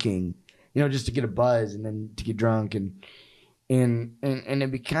 drinking, just to get a buzz and then to get drunk and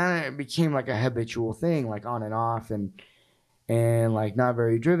it became like a habitual thing, like on and off and like not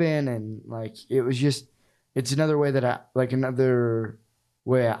very driven and like it was just it's another way that I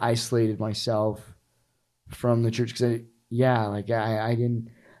isolated myself from the church because I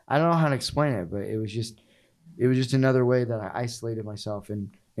don't know how to explain it, but it was just another way that I isolated myself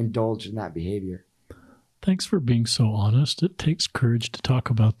and indulged in that behavior. Thanks for being so honest. It takes courage to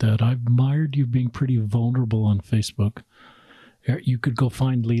talk about that. I've admired you being pretty vulnerable on Facebook. You could go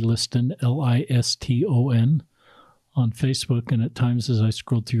find Lee Liston, Liston, on Facebook, and at times as I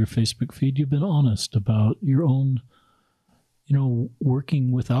scrolled through your Facebook feed, you've been honest about your own,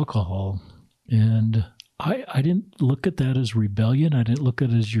 working with alcohol. And I didn't look at that as rebellion. I didn't look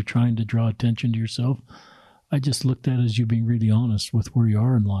at it as you're trying to draw attention to yourself. I just looked at it as you being really honest with where you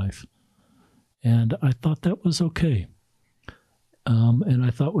are in life. And I thought that was okay. And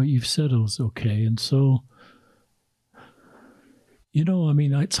I thought what you've said was okay. And so,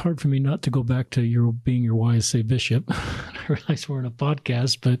 it's hard for me not to go back to your being your YSA bishop. I realize we're in a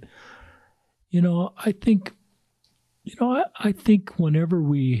podcast, but, I think whenever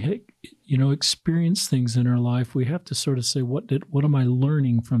we, experience things in our life, we have to sort of say, what am I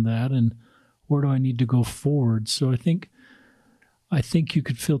learning from that? And where do I need to go forward? So I think you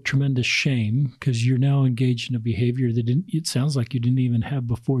could feel tremendous shame because you're now engaged in a behavior that it sounds like you didn't even have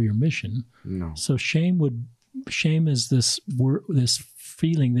before your mission. No. So shame is this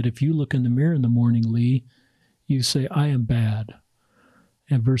feeling that if you look in the mirror in the morning, Lee, you say, I am bad.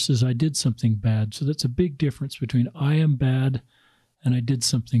 and versus I did something bad. So that's a big difference between I am bad and I did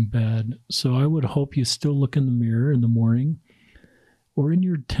something bad. So I would hope you still look in the mirror in the morning or in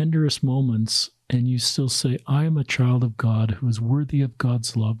your tenderest moments and you still say, I am a child of God who is worthy of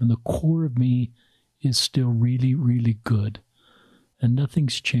God's love, and the core of me is still really, really good. And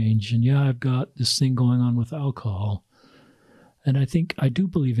nothing's changed. And yeah, I've got this thing going on with alcohol. And I do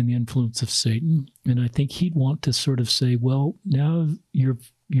believe in the influence of Satan. And I think he'd want to sort of say, well, now your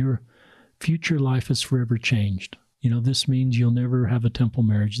future life is forever changed. This means you'll never have a temple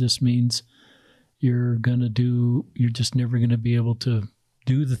marriage. This means you're just never going to be able to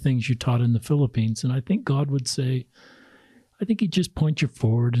do the things you taught in the Philippines. And I think God would say, I think he'd just point you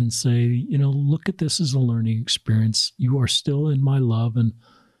forward and say, look at this as a learning experience. You are still in my love. And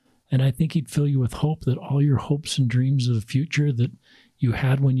I think he'd fill you with hope that all your hopes and dreams of the future that you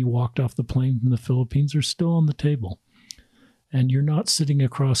had when you walked off the plane from the Philippines are still on the table. And you're not sitting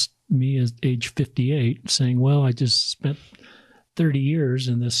across me at age 58 saying, well, I just spent 30 years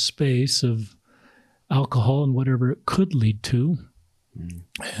in this space of alcohol and whatever it could lead to.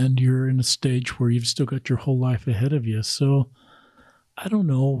 And you're in a stage where you've still got your whole life ahead of you. So I don't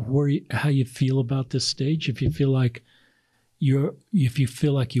know how you feel about this stage. If you feel like you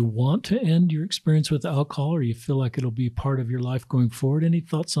want to end your experience with alcohol, or you feel like it'll be part of your life going forward. Any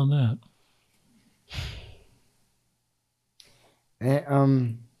thoughts on that?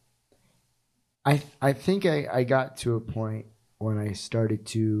 I think I got to a point when I started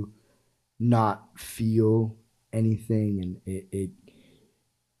to not feel anything, and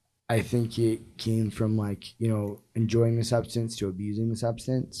I think it came from enjoying the substance to abusing the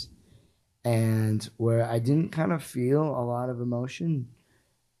substance, and where I didn't kind of feel a lot of emotion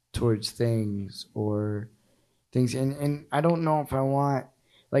towards things, and I don't know if I want,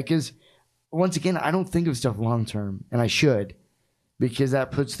 because once again, I don't think of stuff long term, and I should, because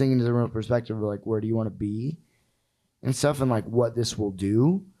that puts things into the real perspective of where do you want to be and stuff, and what this will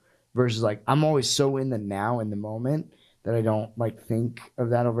do, versus I'm always so in the now, in the moment, that I don't think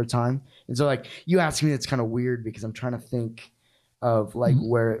of that over time. And so you ask me, it's kind of weird because I'm trying to think of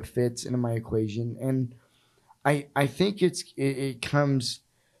where it fits into my equation. And I think it comes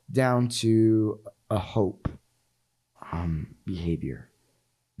down to a hope behavior,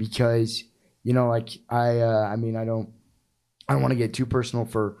 because I don't want to get too personal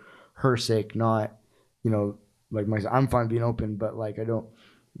for her sake, not myself. I'm fine being open, but I don't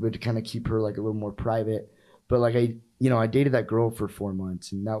would kind of keep her a little more private. But I dated that girl for 4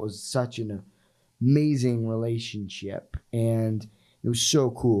 months, and that was such an amazing relationship, and it was so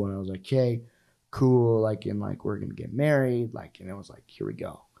cool. And I was like, "Okay, cool." We're gonna get married. And it was here we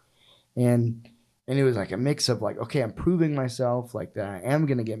go. And it was a mix of okay, I'm proving myself that I am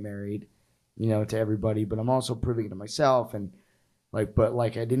gonna get married, to everybody, but I'm also proving it to myself. And but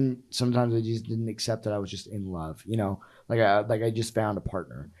I sometimes I just didn't accept that I was just in love, I just found a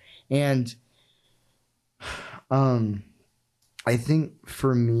partner. And I think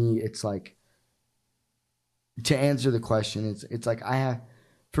for me, it's to answer the question, it's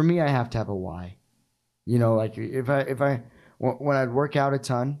for me, I have to have a why, if I when I'd work out a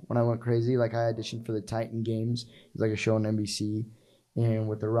ton, when I went crazy, I auditioned for the Titan Games. It was a show on NBC, and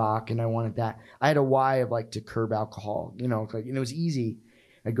with The Rock, and I wanted that. I had a why of to curb alcohol, and it was easy.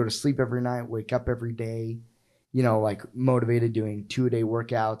 I'd go to sleep every night, wake up every day, motivated, doing 2-a-day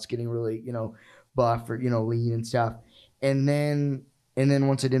workouts, getting really, buff or, lean and stuff. And then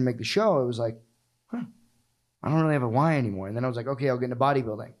once I didn't make the show, it was I don't really have a why anymore. And then I was okay, I'll get into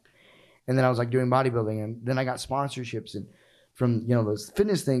bodybuilding. And then I was doing bodybuilding, and then I got sponsorships and from, those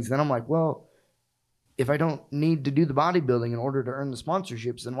fitness things. And then I'm well, if I don't need to do the bodybuilding in order to earn the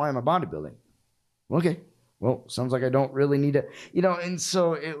sponsorships, then why am I bodybuilding? Okay, well, sounds like I don't really need to, and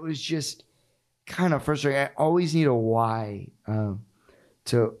so it was just kind of frustrating. I always need a why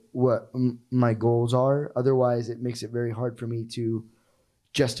to what my goals are. Otherwise, it makes it very hard for me to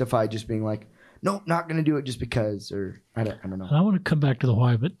justify just being nope, not going to do it just because, or I don't know. I want to come back to the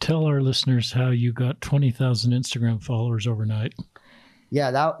why, but tell our listeners how you got 20,000 Instagram followers overnight.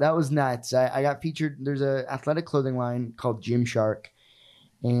 Yeah, that was nuts. I got featured. There's an athletic clothing line called Gymshark,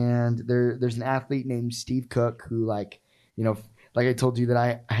 and there's an athlete named Steve Cook who I told you that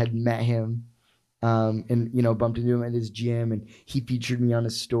I had met him, and bumped into him at his gym, and he featured me on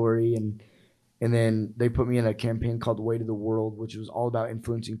his story, and then they put me in a campaign called Way to the World, which was all about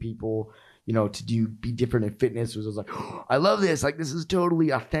influencing people, to be different in fitness. I was oh, I love this. This is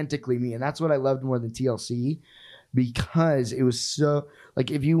totally authentically me, and that's what I loved more than TLC. Because it was so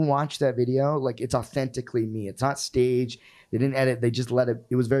if you watch that video, it's authentically me. It's not staged. They didn't edit. They just let it.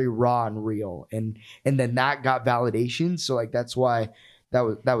 It was very raw and real. And then that got validation. So that's why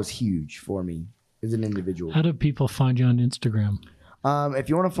that was huge for me as an individual. How do people find you on Instagram? If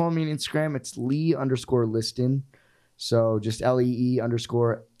you want to follow me on Instagram, it's Lee_Liston. So just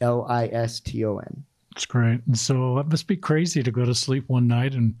Lee_LISTON. That's great. And so it must be crazy to go to sleep one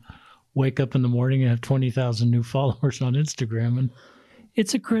night and wake up in the morning and have 20,000 new followers on Instagram. And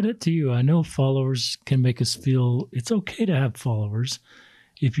it's a credit to you. I know followers can make us feel it's okay to have followers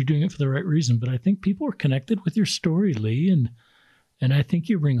if you're doing it for the right reason. But I think people are connected with your story, Lee. And I think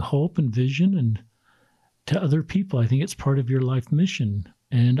you bring hope and vision and to other people. I think it's part of your life mission.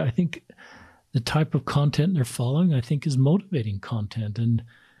 And I think the type of content they're following, I think, is motivating content and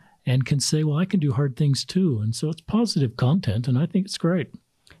can say, well, I can do hard things too. And so it's positive content, and I think it's great.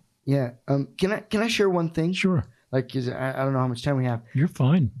 Yeah. Can I share one thing? Sure. Like, 'cause I don't know how much time we have. You're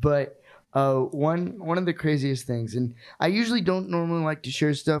fine. But one of the craziest things, and I usually don't normally like to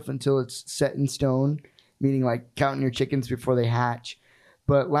share stuff until it's set in stone, meaning like counting your chickens before they hatch.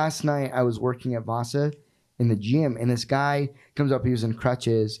 But last night I was working at Vasa in the gym, and this guy comes up, he was in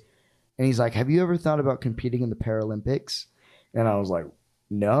crutches, and he's like, have you ever thought about competing in the Paralympics? And I was like,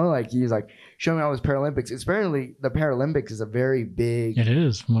 no. Like, he's like, show me all this Paralympics. It's apparently the Paralympics is a very big It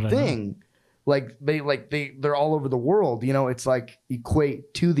is from what thing. I know. They're all over the world. You know, it's like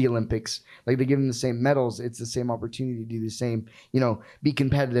equate to the Olympics. Like, they give them the same medals. It's the same opportunity to do the same, you know, be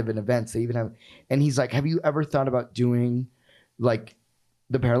competitive in events. They even have, and he's like, have you ever thought about doing like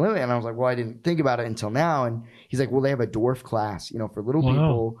the Paralympics? And I was like, well, I didn't think about it until now. And he's like, well, they have a dwarf class, you know, for little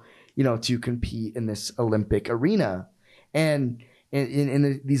people, you know, to compete in this Olympic arena and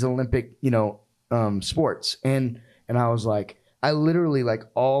in these Olympic, you know, sports. And I was like, I literally, like,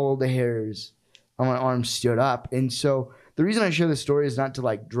 all the hairs on my arms stood up. And so the reason I share this story is not to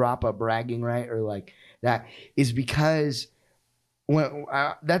like drop a bragging right or like that, is because when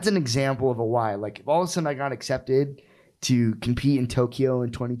that's an example of a why. Like, if all of a sudden I got accepted to compete in Tokyo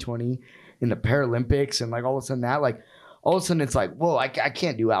in 2020 in the Paralympics, and like all of a sudden that, like, all of a sudden it's like, whoa, I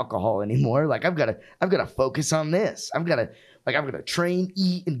can't do alcohol anymore. Like, I've got to focus on this. I've got to train,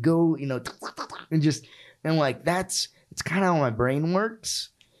 eat, and go, you know, and like it's kind of how my brain works.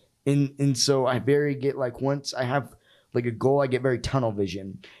 And so I get like, once I have like a goal, I get very tunnel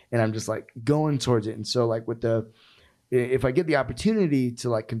vision, and I'm just like going towards it. And so like if I get the opportunity to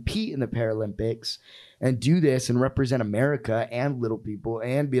like compete in the Paralympics and do this and represent America and little people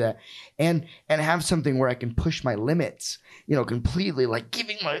and be that and have something where I can push my limits, you know, completely, like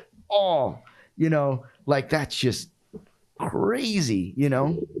giving my all, you know, like that's just crazy, you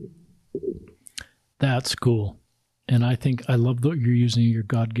know? That's cool. And I think I love that you're using your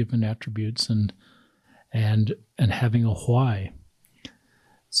God-given attributes and having a why.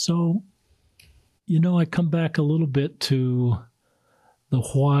 So, you know, I come back a little bit to the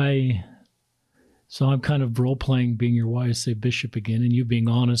why. So I'm kind of role-playing being your YSA bishop again, and you being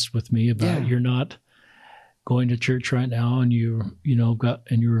honest with me about you're not going to church right now, and you're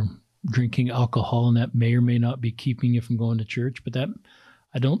drinking alcohol, and that may or may not be keeping you from going to church. But that,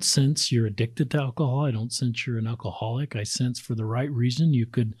 I don't sense you're addicted to alcohol. I don't sense you're an alcoholic. I sense for the right reason you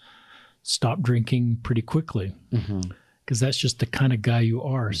could stop drinking pretty quickly. Mm-hmm. Because that's just the kind of guy you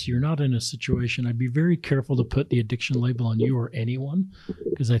are. So you're not in a situation, I'd be very careful to put the addiction label on you or anyone,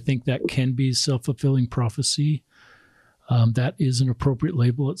 because I think that can be self-fulfilling prophecy. That is an appropriate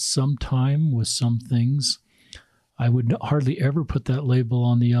label at some time with some things. I would hardly ever put that label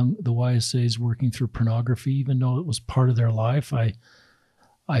on the YSAs working through pornography, even though it was part of their life. I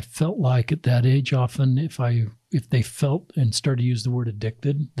felt like at that age, often if they felt and started to use the word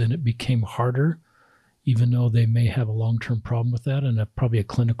addicted, then it became harder, even though they may have a long-term problem with that. And probably a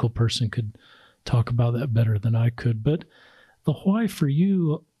clinical person could talk about that better than I could. But the why for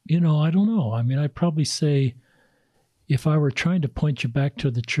you, you know, I don't know. I mean, I'd probably say if I were trying to point you back to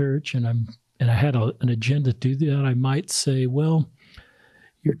the church and I had an agenda to do that, I might say, well,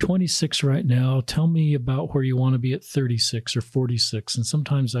 you're 26 right now. Tell me about where you want to be at 36 or 46. And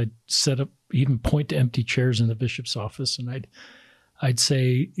sometimes I'd even point to empty chairs in the bishop's office, and I'd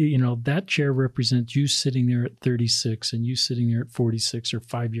say, you know, that chair represents you sitting there at 36 and you sitting there at 46, or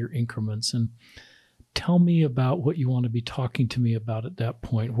 5-year increments. And tell me about what you want to be talking to me about at that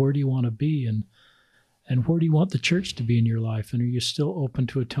point. Where do you want to be? And where do you want the church to be in your life? And are you still open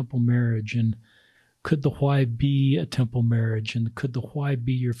to a temple marriage? And could the why be a temple marriage? And could the why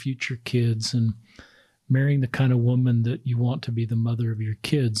be your future kids and marrying the kind of woman that you want to be the mother of your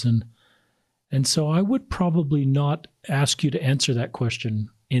kids? And so I would probably not ask you to answer that question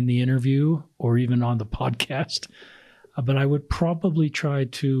in the interview or even on the podcast, but I would probably try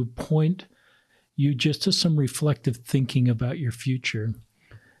to point you just to some reflective thinking about your future.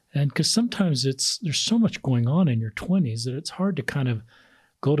 And because sometimes there's so much going on in your 20s that it's hard to kind of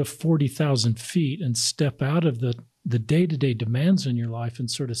go to 40,000 feet and step out of the day-to-day demands in your life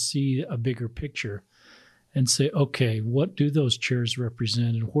and sort of see a bigger picture and say, okay, what do those chairs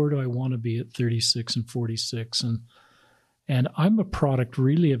represent and where do I want to be at 36 and 46? And I'm a product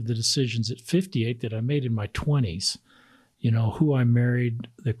really of the decisions at 58 that I made in my 20s. Who I married,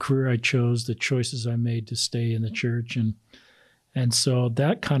 the career I chose, the choices I made to stay in the church. And so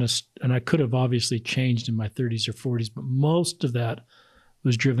that kind of, and I could have obviously changed in my 30s or 40s, but most of that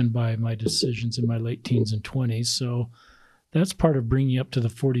was driven by my decisions in my late teens and 20s. So that's part of bringing up to the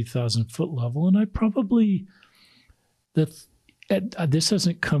 40,000 foot level. And I probably, this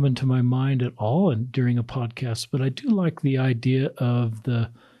hasn't come into my mind at all during a podcast, but I do like the idea of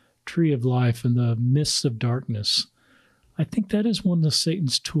the tree of life and the mists of darkness. I think that is one of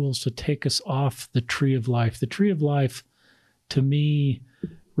Satan's tools to take us off the tree of life. The tree of life, to me,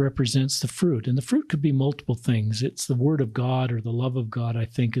 represents the fruit. And the fruit could be multiple things. It's the word of God or the love of God, I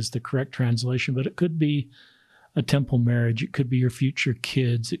think, is the correct translation. But it could be a temple marriage. It could be your future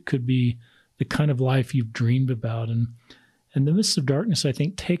kids. It could be the kind of life you've dreamed about. And the mists of darkness, I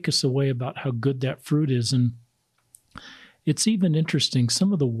think, take us away about how good that fruit is. And it's even interesting.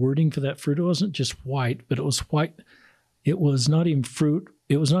 Some of the wording for that fruit, it wasn't just white, but it was white. It was not even fruit.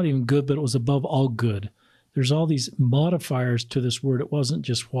 It was not even good, but it was above all good. There's all these modifiers to this word. It wasn't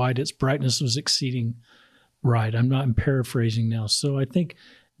just white. Its brightness was exceeding bright. I'm paraphrasing now. So I think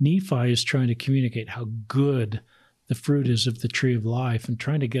Nephi is trying to communicate how good the fruit is of the tree of life and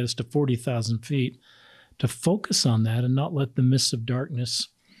trying to get us to 40,000 feet to focus on that and not let the mists of darkness,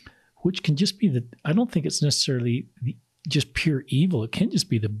 which can just be I don't think it's necessarily just pure evil. It can just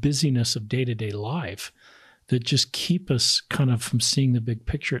be the busyness of day-to-day life that just keep us kind of from seeing the big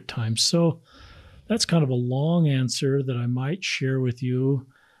picture at times. So that's kind of a long answer that I might share with you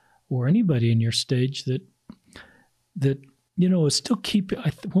or anybody in your stage that is still keeping.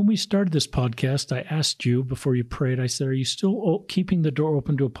 When we started this podcast, I asked you before you prayed, I said, are you still keeping the door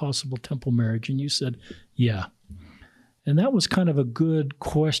open to a possible temple marriage? And you said, yeah. And that was kind of a good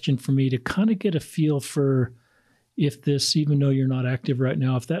question for me to kind of get a feel for if this, even though you're not active right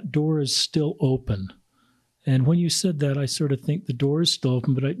now, if that door is still open. And when you said that, I sort of think the door is still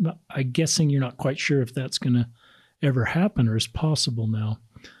open, but I'm guessing you're not quite sure if that's going to ever happen or is possible now.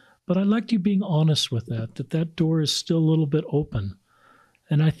 But I liked you being honest with that door is still a little bit open.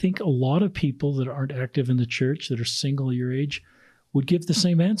 And I think a lot of people that aren't active in the church, that are single your age, would give the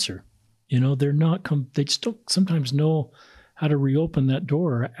same answer. They're not, they still sometimes know how to reopen that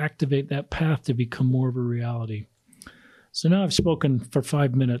door or activate that path to become more of a reality. So now I've spoken for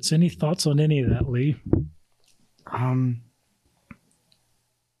 5 minutes. Any thoughts on any of that, Lee?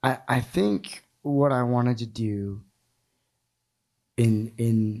 I think what I wanted to do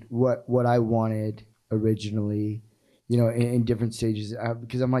in what I wanted originally, in different stages,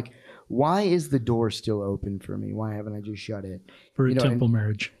 because I'm like, why is the door still open for me? Why haven't I just shut it? For a temple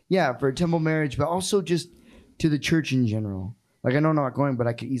marriage. Yeah, for a temple marriage, but also just to the church in general. Like, I know I'm not going, but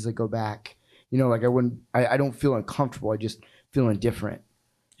I could easily go back. Like I don't feel uncomfortable. I just feel indifferent.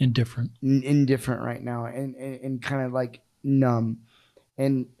 Indifferent right now, and kind of like numb,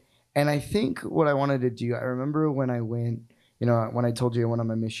 and I think what I wanted to do. I remember when I went, when I told you I went on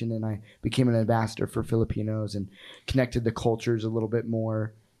my mission and I became an ambassador for Filipinos and connected the cultures a little bit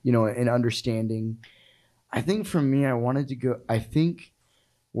more, and understanding. I think for me, I wanted to go. I think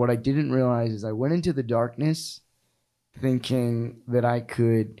what I didn't realize is I went into the darkness, thinking that I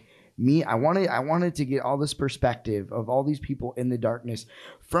could. I wanted to get all this perspective of all these people in the darkness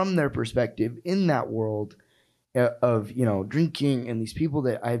from their perspective in that world of, drinking and these people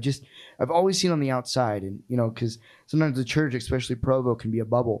that I've always seen on the outside. And, because sometimes the church, especially Provo, can be a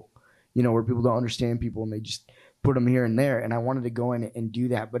bubble, where people don't understand people and they just put them here and there. And I wanted to go in and do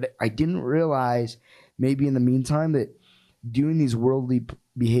that. But I didn't realize maybe in the meantime that doing these worldly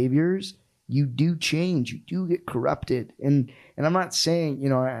behaviors, you do change, you do get corrupted. And I'm not saying,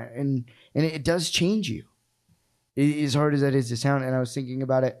 and it does change you. As hard as that is to sound. And I was thinking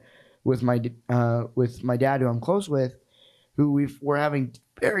about it with my dad, who I'm close with, who we're having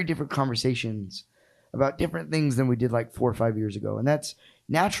very different conversations about different things than we did like 4 or 5 years ago. And that's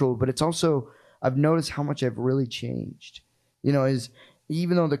natural, but it's also, I've noticed how much I've really changed, is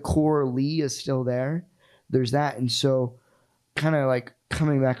even though the core Lee is still there, there's that. And so kind of like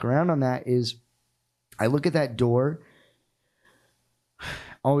coming back around on that is I look at that door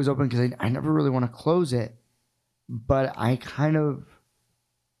always open because I never really want to close it, but I kind of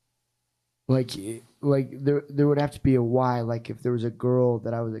like there would have to be a why. Like if there was a girl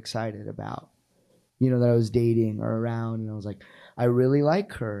that I was excited about, that I was dating or around, and I was like, I really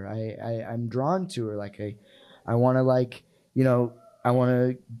like her. I'm drawn to her. Like I want to I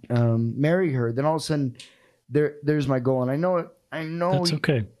want to marry her. Then all of a sudden, there's my goal, and I know That's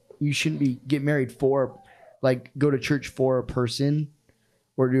okay. You shouldn't get married for, like, go to church for a person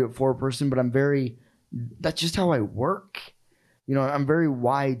or do it for a person. But that's just how I work. I'm very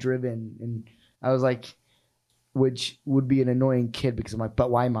why driven, and I was like, which would be an annoying kid because I'm like, but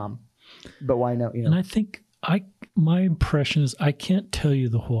why, mom? But why no? And I think my impression is I can't tell you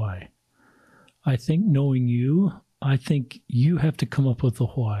the why. I think knowing you, I think you have to come up with the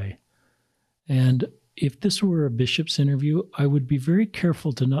why. And if this were a bishop's interview, I would be very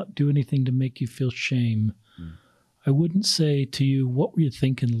careful to not do anything to make you feel shame. I wouldn't say to you, what were you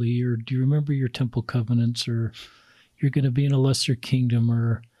thinking, Lee? Or do you remember your temple covenants? Or you're going to be in a lesser kingdom?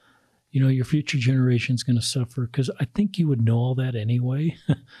 Or, your future generation's going to suffer? Because I think you would know all that anyway.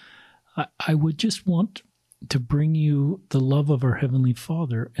 I would just want to bring you the love of our Heavenly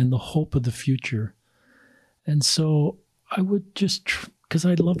Father and the hope of the future. And so I would just, because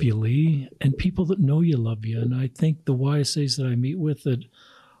I love you, Lee, and people that know you love you. And I think the YSAs that I meet with that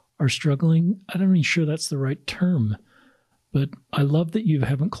are struggling, I'm not even sure that's the right term, but I love that you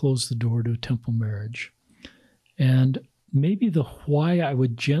haven't closed the door to a temple marriage. And maybe the why I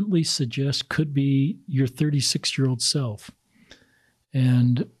would gently suggest could be your 36-year-old self.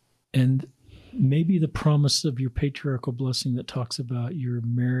 And maybe the promise of your patriarchal blessing that talks about your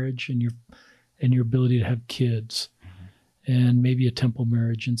marriage and your ability to have kids, and maybe a temple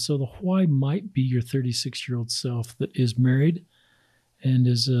marriage. And so the why might be your 36-year-old self that is married and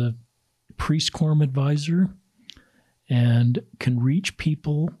is a priest quorum advisor and can reach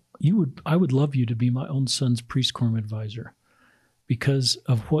people. I would love you to be my own son's priest quorum advisor because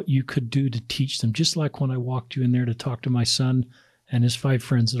of what you could do to teach them. Just like when I walked you in there to talk to my son and his 5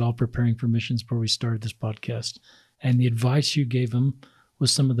 friends that all preparing for missions before we started this podcast. And the advice you gave them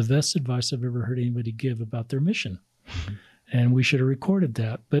was some of the best advice I've ever heard anybody give about their mission. Mm-hmm. And we should have recorded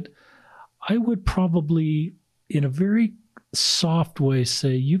that. But I would probably, in a very soft way,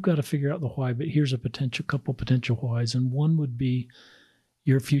 say, you've got to figure out the why, but here's a couple potential whys. And one would be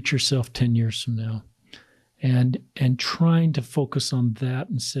your future self 10 years from now. And trying to focus on that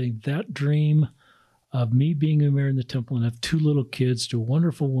and say that dream of me being a mayor in the temple and have 2 little kids to a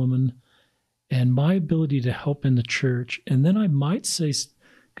wonderful woman and my ability to help in the church. And then I might say,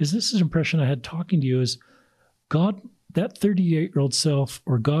 because this is an impression I had talking to you, is God, that 38-year-old self,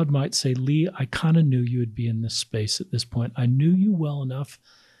 or God might say, Lee, I kind of knew you would be in this space at this point. I knew you well enough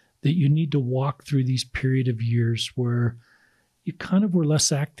that you need to walk through these period of years where you kind of were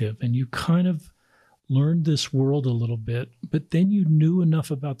less active and you kind of learned this world a little bit, but then you knew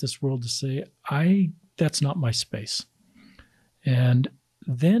enough about this world to say, that's not my space. And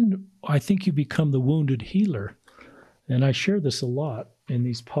then I think you become the wounded healer. And I share this a lot in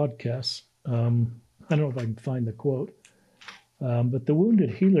these podcasts. I don't know if I can find the quote. But the wounded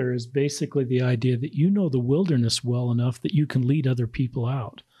healer is basically the idea that you know the wilderness well enough that you can lead other people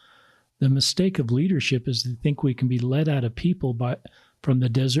out. The mistake of leadership is to think we can be led out of people from the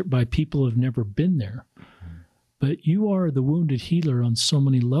desert by people who have never been there. But you are the wounded healer on so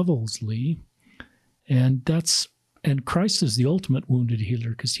many levels, Lee. And Christ is the ultimate wounded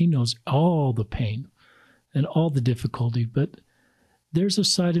healer because he knows all the pain and all the difficulty. But there's a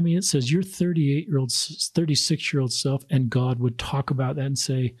side of me that says your 36-year-old self and God would talk about that and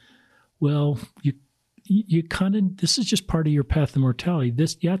say, well, you kind of, this is just part of your path of mortality.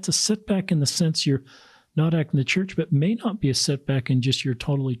 It's a setback in the sense you're not acting the church, but may not be a setback in just your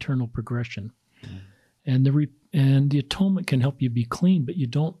total eternal progression. Mm. And the atonement can help you be clean, but you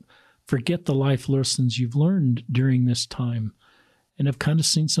don't forget the life lessons you've learned during this time and have kind of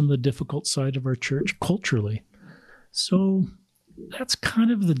seen some of the difficult side of our church culturally. So that's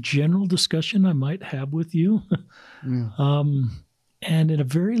kind of the general discussion I might have with you. Yeah. And in a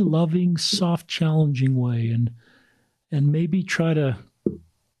very loving, soft, challenging way, and maybe try to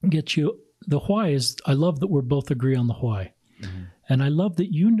get you. The why is, I love that we're both agree on the why. Mm-hmm. And I love that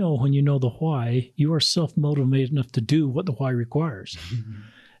when you know the why, you are self-motivated enough to do what the why requires. Mm-hmm.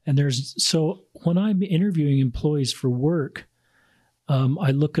 And so when I'm interviewing employees for work,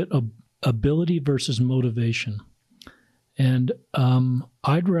 I look at ability versus motivation. And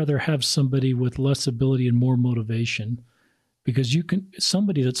I'd rather have somebody with less ability and more motivation, because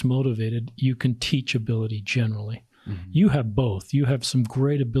somebody that's motivated, you can teach ability generally. Mm-hmm. You have both. You have some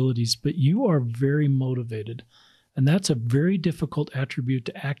great abilities, but you are very motivated. And that's a very difficult attribute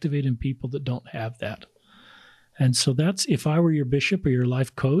to activate in people that don't have that. And so if I were your bishop or your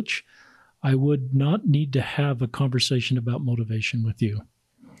life coach, I would not need to have a conversation about motivation with you.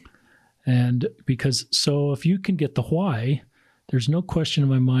 And so if you can get the why, there's no question in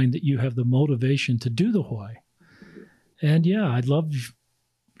my mind that you have the motivation to do the why. And yeah, I'd love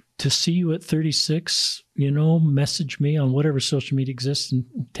to see you at 36, message me on whatever social media exists in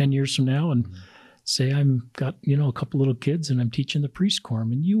 10 years from now and say I'm got, a couple little kids and I'm teaching the priest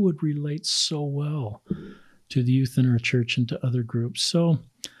quorum, and you would relate so well to the youth in our church and to other groups. So,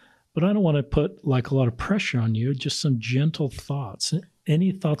 but I don't want to put like a lot of pressure on you, just some gentle thoughts.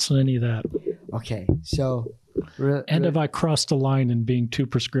 Any thoughts on any of that? Okay. So, have I crossed a line in being too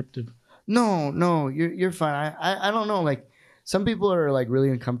prescriptive? No, you're fine. I don't know. Like, some people are like really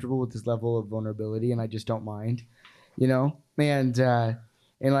uncomfortable with this level of vulnerability, and I just don't mind, and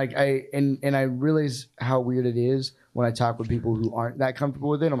like I realize how weird it is when I talk with people who aren't that comfortable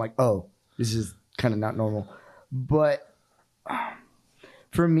with it. I'm like, oh, this is kind of not normal. But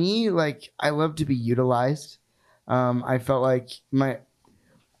for me, like, I love to be utilized. I felt like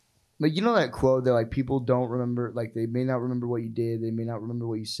that quote that like people don't remember, like they may not remember what you did, they may not remember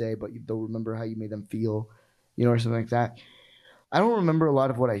what you say, but they'll remember how you made them feel, or something like that. I don't remember a lot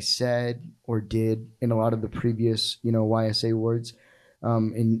of what I said or did in a lot of the previous, YSA wards.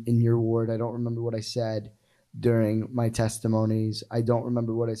 In your ward, I don't remember what I said during my testimonies. I don't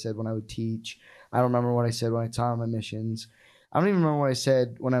remember what I said when I would teach. I don't remember what I said when I taught on my missions. I don't even remember what I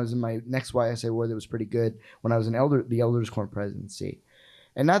said when I was in my next YSA ward that was pretty good, when I was in the Elders Quorum presidency.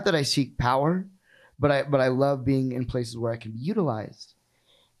 And not that I seek power, but I love being in places where I can be utilized.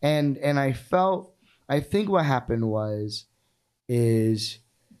 And I think what happened is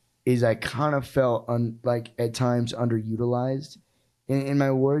I kind of felt like at times underutilized in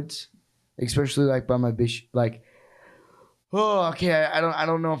my wards, especially like by my bishop. Like, oh, okay, I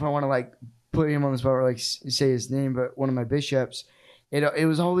don't know if I want to like put him on the spot or like say his name, but one of my bishops, it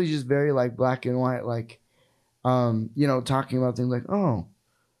was always just very like black and white, like, talking about things like, oh,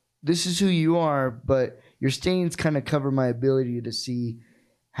 this is who you are, but your stains kind of cover my ability to see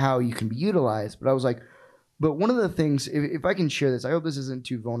how you can be utilized. But I was like, but one of the things, if I can share this, I hope this isn't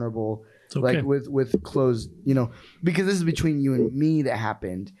too vulnerable, okay, like with closed, because this is between you and me that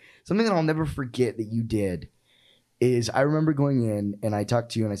happened. Something that I'll never forget that you did is I remember going in and I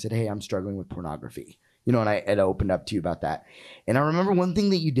talked to you and I said, hey, I'm struggling with pornography, and I opened up to you about that. And I remember one thing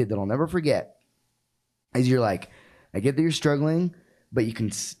that you did that I'll never forget is you're like, I get that you're struggling, but you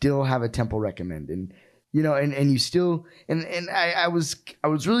can still have a temple recommend. And and you still, and I was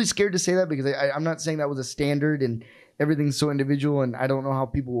really scared to say that because I'm not saying that was a standard and everything's so individual and I don't know how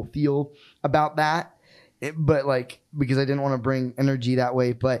people will feel about that. But like, because I didn't want to bring energy that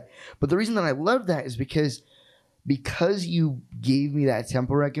way. But the reason that I love that is because you gave me that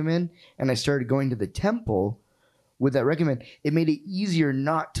temple recommend and I started going to the temple with that recommend, it made it easier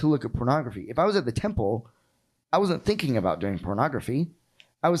not to look at pornography. If I was at the temple, I wasn't thinking about doing pornography.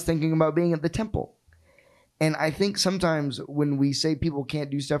 I was thinking about being at the temple. And I think sometimes when we say people can't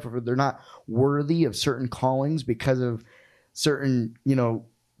do stuff or they're not worthy of certain callings because of certain,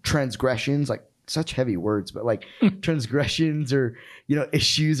 transgressions, like such heavy words, but like transgressions or,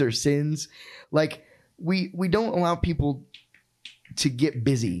 issues or sins, like we don't allow people to get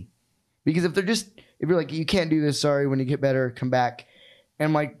busy. Because if you're like, you can't do this, sorry, when you get better, come back. And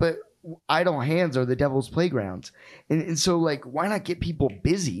I'm like, but idle hands are the devil's playgrounds. And so like, why not get people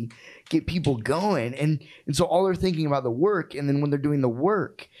busy, get people going? And so all they're thinking about the work. And then when they're doing the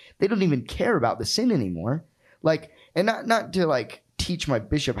work, they don't even care about the sin anymore. Like, and not to like teach my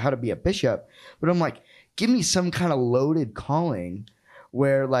bishop how to be a bishop, but I'm like, give me some kind of loaded calling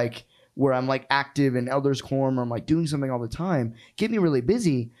where I'm like active in elders quorum or I'm like doing something all the time, get me really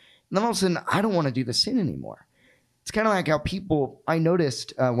busy. And then all of a sudden I don't want to do the sin anymore. It's kind of like how people, I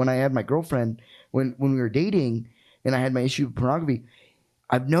noticed when I had my girlfriend, when we were dating and I had my issue with pornography,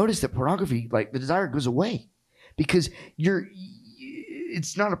 I've noticed that pornography, like the desire goes away because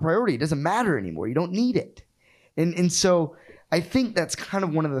it's not a priority. It doesn't matter anymore. You don't need it. And so I think that's kind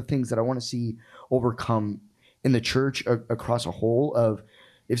of one of the things that I want to see overcome in the church across a whole of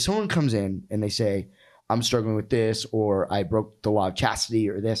if someone comes in and they say, I'm struggling with this, or I broke the law of chastity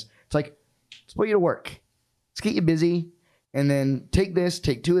or this, it's like, let's put you to work. Let's get you busy, and then take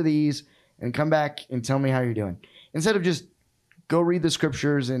 2 of these, and come back and tell me how you're doing. Instead of just go read the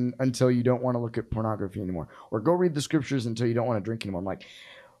scriptures until you don't want to look at pornography anymore, or go read the scriptures until you don't want to drink anymore. I'm like,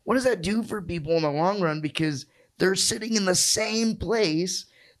 what does that do for people in the long run? Because they're sitting in the same place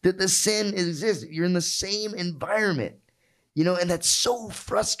that the sin exists. You're in the same environment, and that's so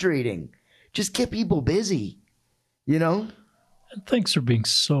frustrating. Just get people busy, Thanks for being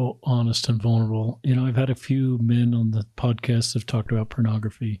so honest and vulnerable. I've had a few men on the podcast that have talked about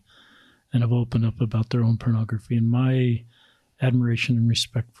pornography and have opened up about their own pornography. And my admiration and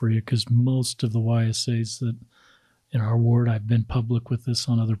respect for you, because most of the YSAs that in our ward, I've been public with this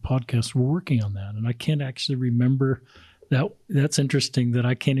on other podcasts, we're working on that. And I can't actually remember that. That's interesting that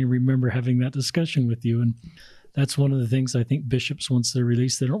I can't even remember having that discussion with you. And that's one of the things I think bishops, once they're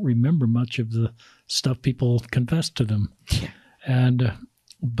released, they don't remember much of the stuff people confess to them. And,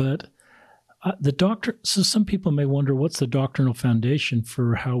 but the doctor, so some people may wonder, what's the doctrinal foundation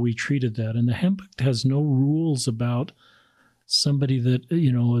for how we treated that? And the handbook has no rules about somebody that,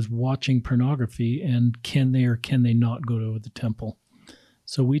 is watching pornography and can they or can they not go to the temple.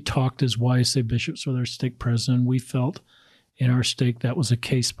 So we talked as YSA bishops with our stake president. We felt in our stake that was a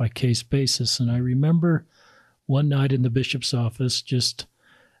case-by-case basis. And I remember one night in the bishop's office, just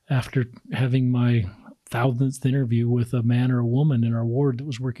after having my 1,000th interview with a man or a woman in our ward that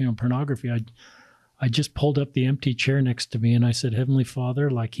was working on pornography, I just pulled up the empty chair next to me and I said, Heavenly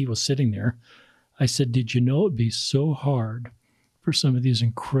Father, like he was sitting there, I said, did you know it'd be so hard for some of these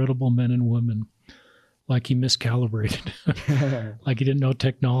incredible men and women, like he miscalibrated, like he didn't know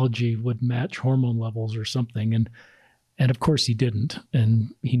technology would match hormone levels or something. And of course he didn't,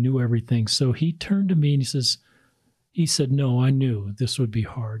 and he knew everything. So he turned to me and he said, no, I knew this would be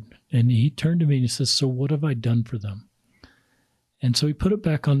hard. And he turned to me and he says, so what have I done for them? And so he put it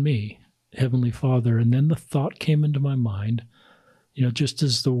back on me, Heavenly Father. And then the thought came into my mind, just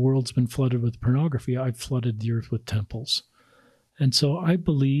as the world's been flooded with pornography, I've flooded the earth with temples. And so I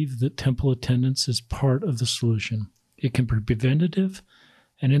believe that temple attendance is part of the solution. It can be preventative,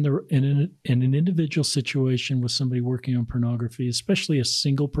 and in an individual situation with somebody working on pornography, especially a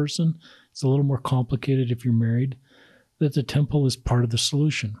single person, it's a little more complicated if you're married, that the temple is part of the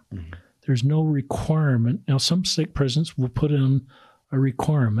solution. Mm-hmm. There's no requirement. Now, some stake presidents will put in a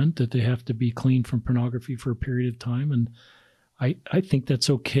requirement that they have to be clean from pornography for a period of time, and I think that's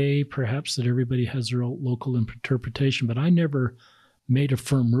okay, perhaps, that everybody has their own local interpretation, but I never made a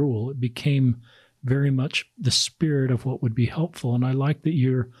firm rule. It became very much the spirit of what would be helpful, and I like that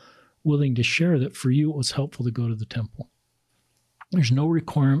you're willing to share that for you it was helpful to go to the temple. There's no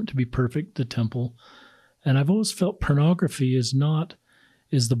requirement to be perfect at the temple, and I've always felt pornography is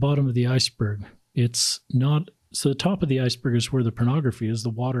the bottom of the iceberg. It's not, so the top of the iceberg is where the pornography is,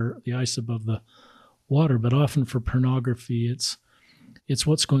 the water, the ice above the water, but often for pornography, it's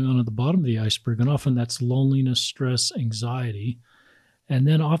what's going on at the bottom of the iceberg, and often that's loneliness, stress, anxiety. And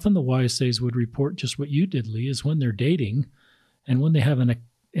then often the YSAs would report just what you did, Lee, is when they're dating, and when they have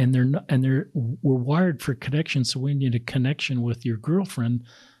we're wired for connection. So when you had a connection with your girlfriend,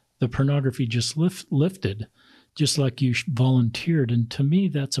 the pornography just lifted, just like you volunteered. And to me,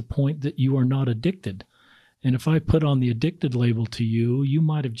 that's a point that you are not addicted. And if I put on the addicted label to you, you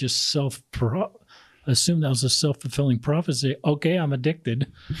might have just assumed that was a self-fulfilling prophecy. Okay, I'm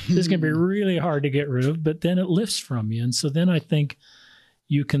addicted. This is going to be really hard to get rid of, but then it lifts from you. And so then I think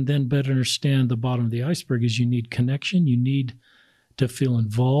you can then better understand the bottom of the iceberg is you need connection. You need to feel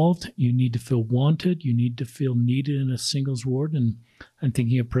involved. You need to feel wanted. You need to feel needed in a singles ward. And I'm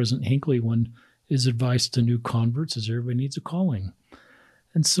thinking of President Hinckley when his advice to new converts is everybody needs a calling.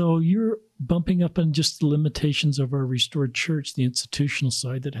 And so you're bumping up on just the limitations of our restored church, the institutional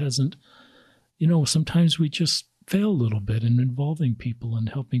side that hasn't, sometimes we just fail a little bit in involving people and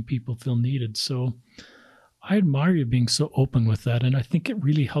helping people feel needed. So I admire you being so open with that. And I think it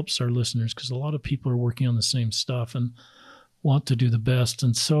really helps our listeners because a lot of people are working on the same stuff and want to do the best.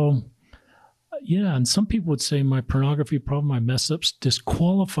 And so, and some people would say my pornography problem, my mess ups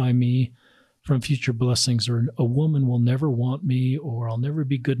disqualify me from future blessings, or a woman will never want me, or I'll never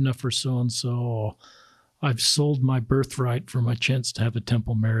be good enough for so-and-so, or I've sold my birthright for my chance to have a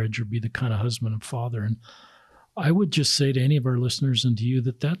temple marriage or be the kind of husband and father. And I would just say to any of our listeners and to you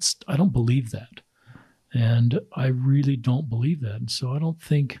that I don't believe that. And I really don't believe that. And so I don't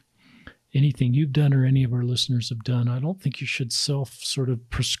think anything you've done or any of our listeners have done, I don't think you should sort of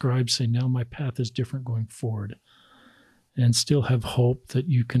prescribe, say, now my path is different going forward. And still have hope that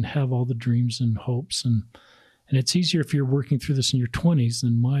you can have all the dreams and hopes. And it's easier if you're working through this in your 20s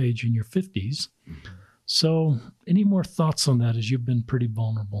than my age in your 50s. Mm-hmm. So any more thoughts on that as you've been pretty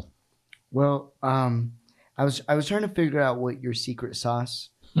vulnerable? Well, I was trying to figure out what your secret sauce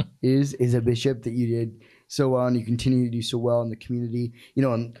is a bishop that you did so well and you continue to do so well in the community,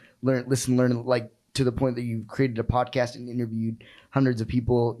 and learn, like to the point that you created a podcast and interviewed hundreds of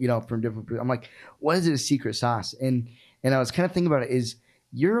people, from different people. I'm like, what is it, a secret sauce? And I was kind of thinking about it is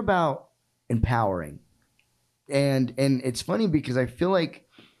you're about empowering. And it's funny because I feel like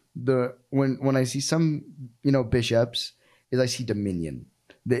when I see some, bishops is I see dominion.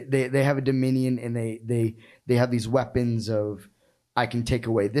 They have a dominion and they have these weapons of I can take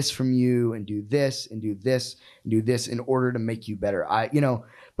away this from you and do this and do this and do this in order to make you better.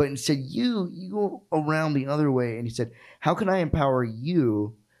 But instead you go around the other way, and he said, how can I empower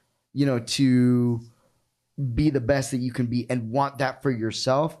you, to be the best that you can be and want that for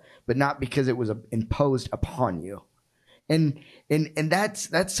yourself, but not because it was imposed upon you. And that's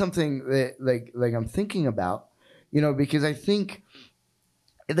something that like I'm thinking about, because I think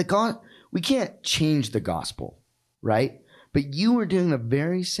we can't change the gospel, right? But you were doing the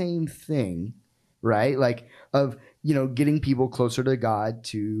very same thing, right? Like of, getting people closer to God,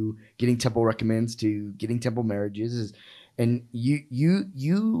 to getting temple recommends, to getting temple marriages, and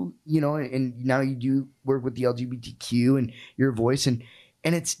you and now you do work with the LGBTQ and your voice, and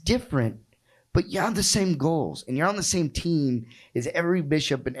it's different, but you have the same goals, and you're on the same team as every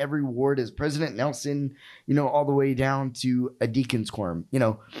bishop and every ward, as President Nelson, all the way down to a deacon's quorum,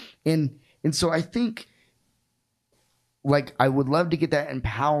 and so I think, like, I would love to get that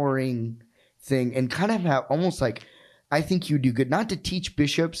empowering thing and kind of have almost like, I think you do good not to teach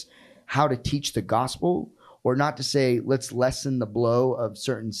bishops how to teach the gospel, or not to say, let's lessen the blow of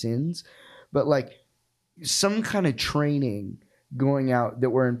certain sins, but like some kind of training going out that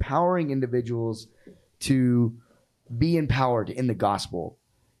we're empowering individuals to be empowered in the gospel,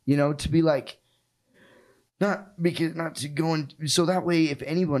 to be like, not to go in. So that way, if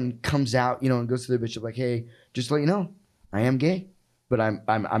anyone comes out, and goes to their bishop, like, hey, just to let you know, I am gay, but I'm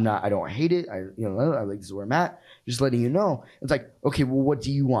not, I don't hate it. I like, this is where I'm at. Just letting you know. It's like, okay, well, what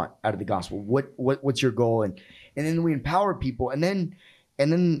do you want out of the gospel? What's your goal? And then we empower people, and then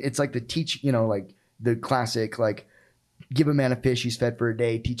it's like the teach, like the classic, like, give a man a fish, he's fed for a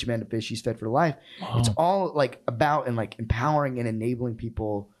day. Teach a man to fish, he's fed for life. Wow. It's all like about and like empowering and enabling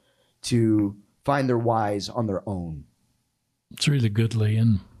people to find their whys on their own. It's really good, Lee,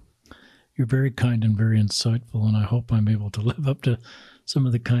 and you're very kind and very insightful, and I hope I'm able to live up to some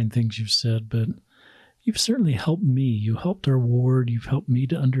of the kind things you've said, but you've certainly helped me. You helped our ward. You've helped me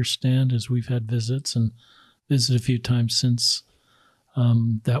to understand as we've had visits and visited a few times since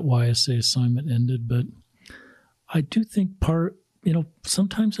that YSA assignment ended. But I do think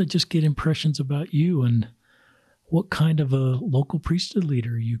sometimes I just get impressions about you and what kind of a local priesthood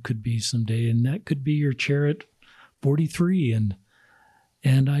leader you could be someday. And that could be your chair at 43.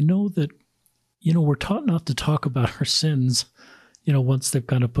 And I know that, we're taught not to talk about our sins, once they've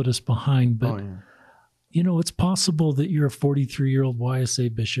kind of put us behind. But, it's possible that you're a 43-year-old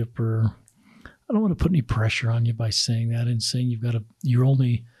YSA bishop, or I don't want to put any pressure on you by saying that and saying you're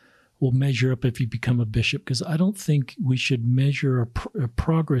only will measure up if you become a bishop, because I don't think we should measure our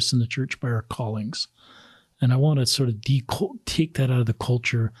progress in the church by our callings. And I want to sort of take that out of the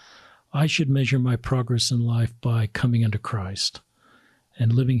culture. I should measure my progress in life by coming unto Christ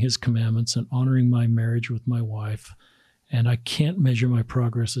and living his commandments and honoring my marriage with my wife. And I can't measure my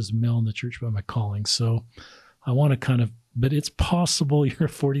progress as a male in the church by my calling. So I want to but it's possible you're a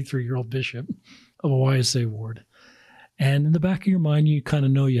 43-year-old bishop of a YSA ward. And in the back of your mind, you kind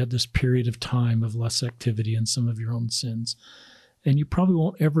of know you had this period of time of less activity and some of your own sins. And you probably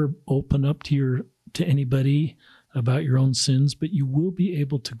won't ever open up to anybody about your own sins, but you will be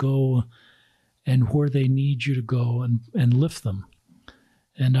able to go and where they need you to go and lift them.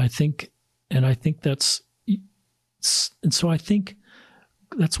 And I think that's, and so I think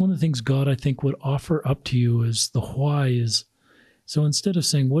that's one of the things God, I think, would offer up to you is the why is, so instead of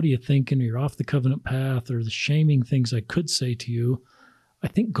saying, what are you thinking? Or you're off the covenant path, or the shaming things I could say to you, I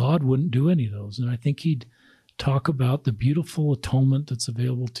think God wouldn't do any of those. And I think he'd talk about the beautiful atonement that's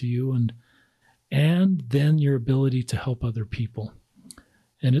available to you and then your ability to help other people.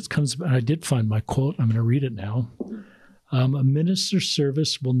 And I did find my quote. I'm going to read it now. A minister's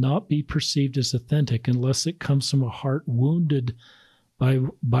service will not be perceived as authentic unless it comes from a heart wounded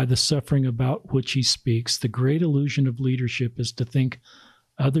by the suffering about which he speaks. The great illusion of leadership is to think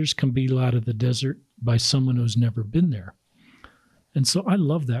others can be led out of the desert by someone who's never been there. And so I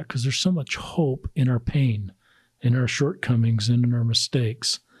love that, because there's so much hope in our pain, in our shortcomings, and in our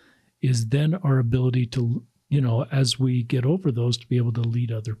mistakes, is then our ability to, as we get over those, to be able to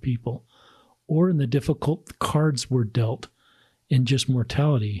lead other people. Or in the difficult cards we're dealt in just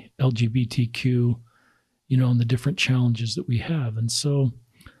mortality, LGBTQ, and the different challenges that we have. And so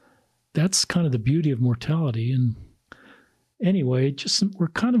that's kind of the beauty of mortality. And anyway, we're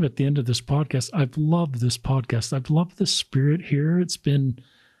kind of at the end of this podcast. I've loved this podcast. I've loved the spirit here. It's been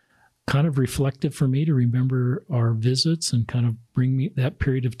kind of reflective for me to remember our visits and kind of bring me that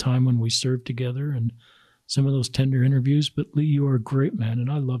period of time when we served together and some of those tender interviews. But Lee, you are a great man, and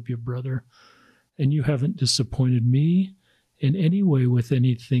I love you, brother. And you haven't disappointed me in any way with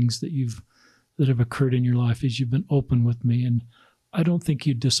any things that have occurred in your life, as you've been open with me. And I don't think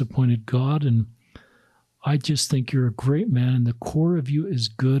you disappointed God, and I just think you're a great man, and the core of you is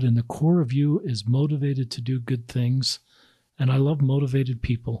good, and the core of you is motivated to do good things. And I love motivated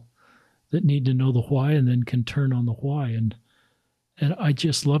people that need to know the why and then can turn on the why. And I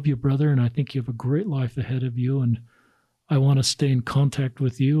just love you, brother, and I think you have a great life ahead of you, and I want to stay in contact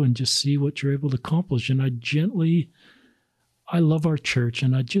with you and just see what you're able to accomplish. And I love our church,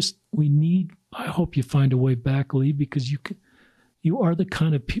 and I hope you find a way back, Lee, because you are the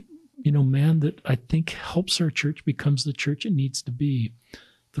kind of man that I think helps our church becomes the church it needs to be.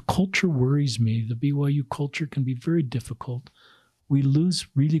 The culture worries me. The BYU culture can be very difficult. We lose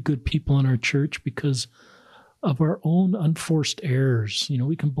really good people in our church because of our own unforced errors.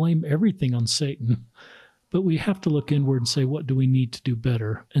 We can blame everything on Satan, but we have to look inward and say, what do we need to do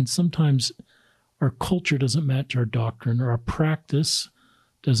better? And sometimes our culture doesn't match our doctrine, or our practice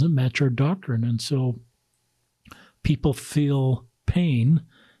doesn't match our doctrine. And so people feel pain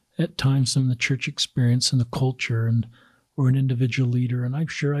at times from the church experience and the culture, or an individual leader. And I'm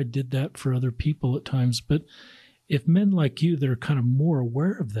sure I did that for other people at times. But if men like you that are kind of more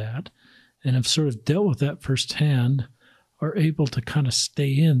aware of that and have sort of dealt with that firsthand are able to kind of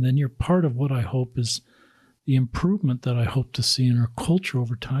stay in, then you're part of what I hope is the improvement that I hope to see in our culture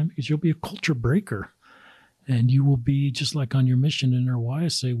over time, because you'll be a culture breaker. And you will be, just like on your mission in our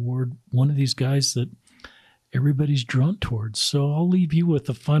YSA ward, one of these guys that everybody's drawn towards. So I'll leave you with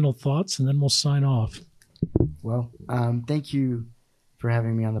the final thoughts, and then we'll sign off. Well, thank you for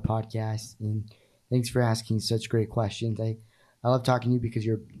having me on the podcast, and thanks for asking such great questions. I love talking to you because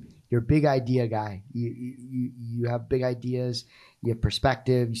you're a big idea guy. You have big ideas, you have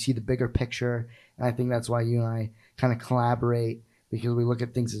perspective, you see the bigger picture, and I think that's why you and I kind of collaborate, because we look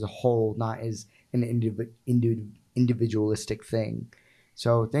at things as a whole, not as an individualistic thing.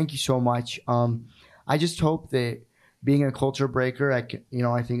 So thank you so much. I just hope that being a culture breaker, I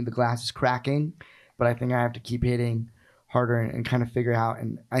think the glass is cracking, but I think I have to keep hitting harder and kind of figure out.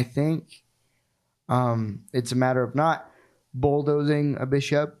 And I think it's a matter of not bulldozing a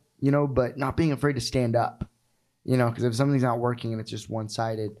bishop, but not being afraid to stand up, because if something's not working and it's just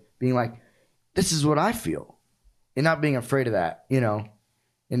one-sided, being like, this is what I feel, and not being afraid of that,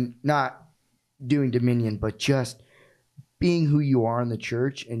 and not doing dominion, but just being who you are in the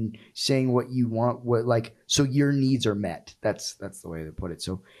church and saying what you want, so your needs are met. That's the way to put it.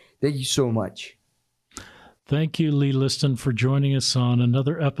 So thank you so much. Thank you, Lee Liston, for joining us on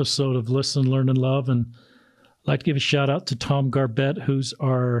another episode of Listen, Learn, and Love. And I'd like to give a shout out to Tom Garbett, who's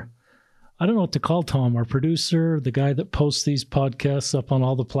I don't know what to call Tom, our producer, the guy that posts these podcasts up on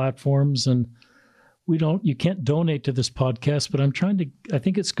all the platforms. And you can't donate to this podcast, but I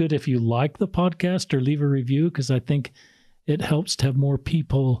think it's good if you like the podcast or leave a review, because I think it helps to have more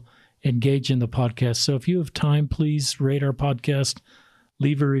people engage in the podcast. So if you have time, please rate our podcast,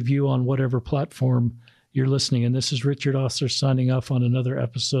 leave a review on whatever platform you're listening. And this is Richard Osler signing off on another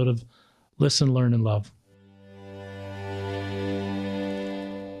episode of Listen, Learn, and Love.